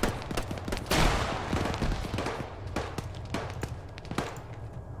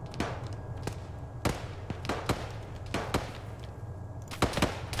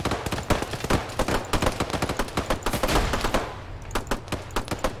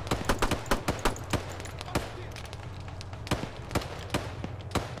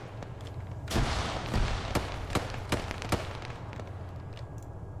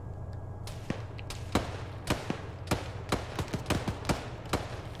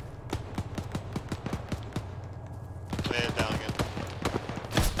 Down again.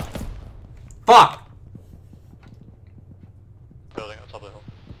 Fuck! Building on top of the hill.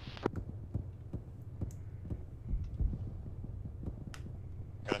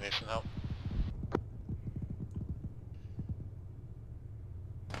 Gonna need some help.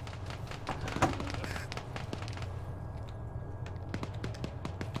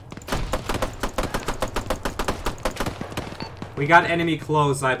 We got enemy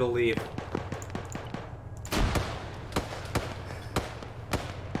close, I believe.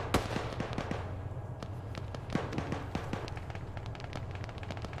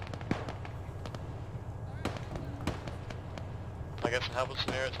 I get some help with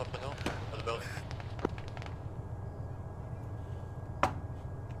some air at top of the hill, or the building.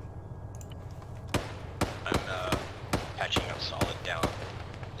 I'm patching up solid down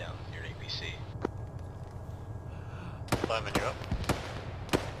near ABC. Simon, you up?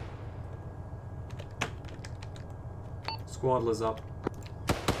 Squadler's up.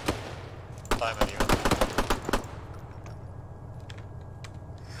 Simon, you up?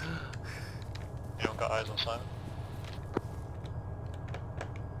 Anyone got eyes on Simon?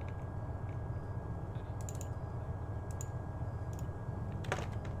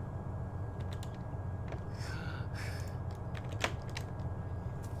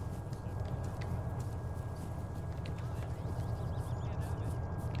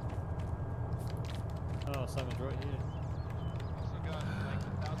 Oh, Simon's right here.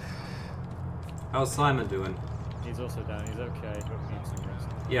 How's Simon doing? He's also down. He's okay, but needs some rest.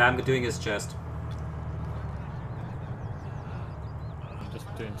 Yeah, I'm doing his chest. I'm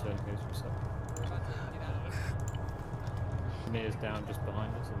just doing tourniquets for a second. Mia's down just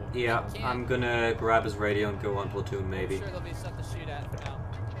behind us. Yeah, I'm gonna grab his radio and go on platoon maybe. I'm sure there'll be stuff to shoot at for now.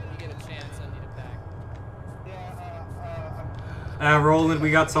 When you get a chance, I need it back. Roland,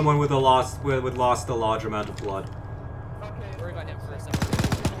 we got someone with lost a large amount of blood. Okay,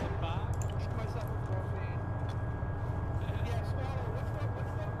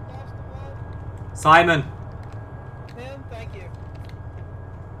 Simon. Tim, thank you.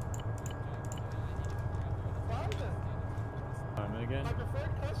 Simon, Simon again? my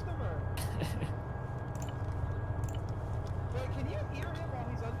preferred customer. Wait, can you hear him while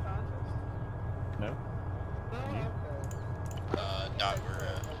he's unconscious? No. No, okay. No, we're,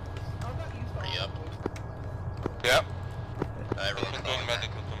 I'm not used to are you all up? this. Yep. Everyone's doing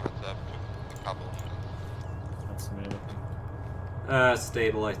medical to myself. A couple. That's me looking.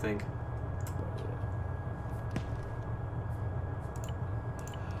 Stable, I think.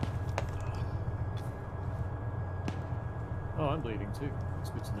 Oh, I'm bleeding too. That's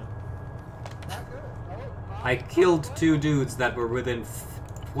good to know. Not good. Oh, I killed 2 dudes that were within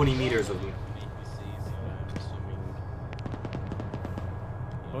 20 meters of me.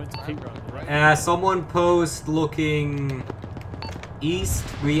 Someone post looking east.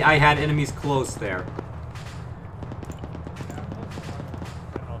 I had enemies close there.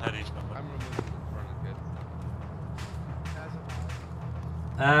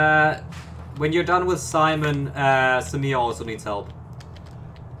 When you're done with Simon, Samir also needs help.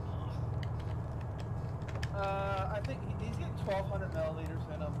 I think he's getting 1,200 milliliters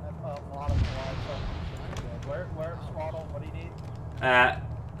in him and a lot of blood, so where, Swaddle, what do you need?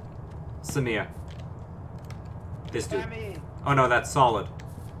 Samir. This dude. Sammy. Oh no, that's Solid.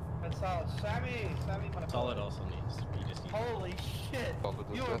 That's solid. Sammy, my Solid also needs. He just needs. Holy shit!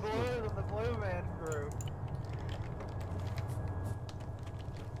 You were blue in the Blue Man crew.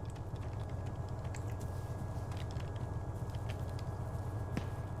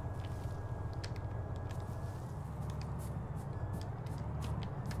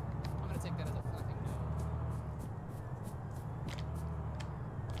 I'm gonna take that as a fucking no.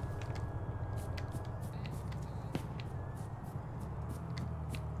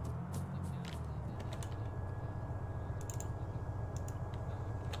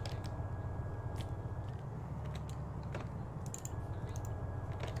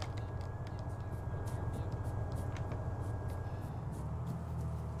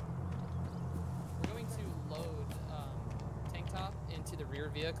 We're going to load Tank Top into the rear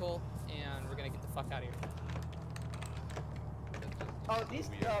vehicle, and we're gonna get the fuck out of here. Oh,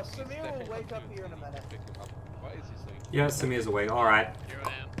 Samir will wake up here in a minute. Why is he saying? Yeah, Samir's awake. Alright. Here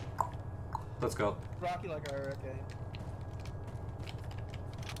I am. Let's go. Rocky like a hurricane.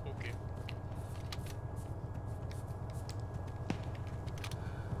 Okay.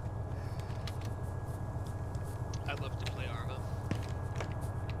 I'd love to play Arma.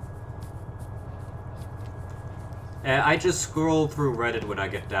 I just scroll through Reddit when I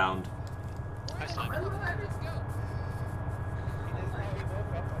get downed. Hi, Simon.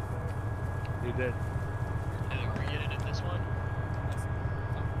 You did. I think we're getting in this one.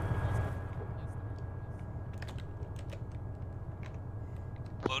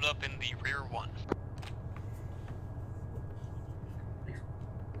 Load up in the rear one.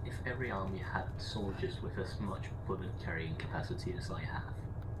 If every army had soldiers with as much bullet carrying capacity as I have,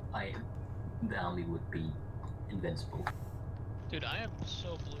 the army would be invincible. Dude, I am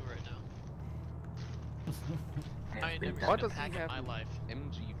so blue right now. I have ain't been never down. seen a pack in my life.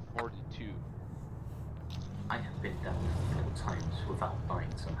 MG42. I have been down 4 times without dying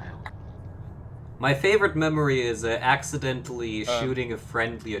somehow. My favorite memory is accidentally shooting a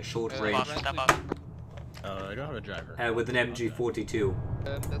friendly at short range Step up. I don't have a driver. with an MG42.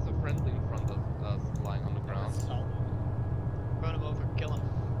 There's a friendly in front of us lying on the ground. Run him over, kill him.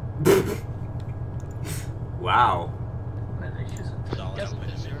 Wow. He doesn't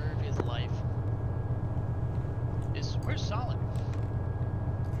deserve his life. Where's Solid?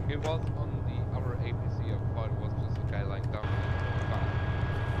 It was on the our APC of thought it was just a guy lying down.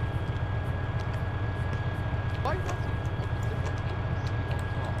 Why was he on a different APC on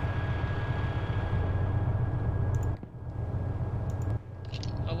top?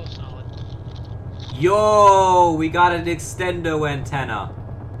 Hello, Solid. Yo, we got an extendo antenna.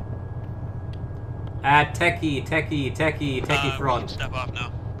 Techie front. Step off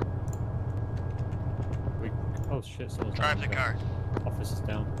now. Oh shit, someone's Drive down. the car. Office is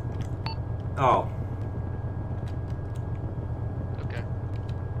down. Oh. Okay.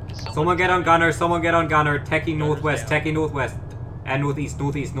 Someone get on gunner, techie northwest, and northeast,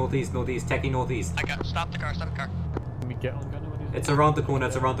 techie northeast. I got. Stop the car. Can we get on gunner? It's around the corner,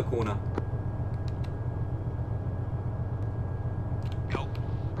 Go.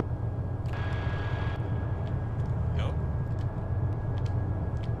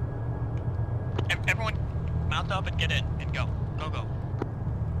 Everyone, mount up and get in and go. Go.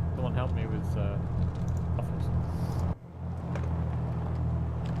 Someone help me with office.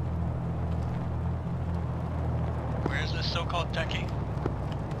 Where's this so-called techie?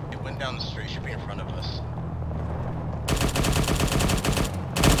 It went down the street should be in front of us.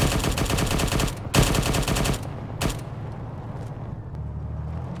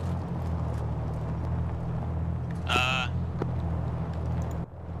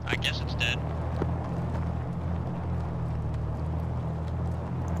 I guess it's dead.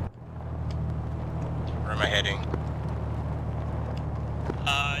 Where am I heading?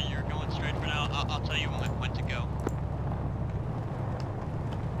 You're going straight for now. I'll tell you when to go.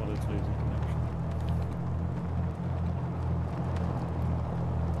 Well, it's losing connection.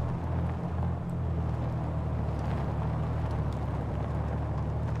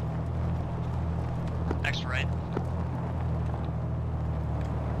 Next right.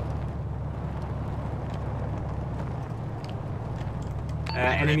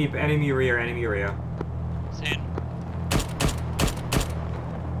 Enemy rear, enemy rear. Seen.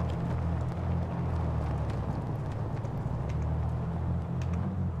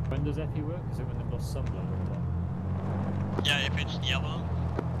 When does FE work? Is it when they've lost some blood or what? Yeah, if it's yellow.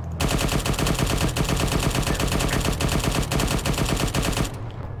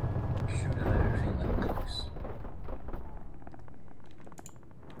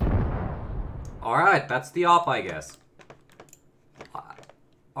 Alright, that's the op, I guess.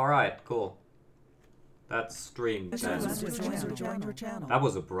 Alright, cool. That's stream. That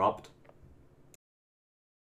was abrupt.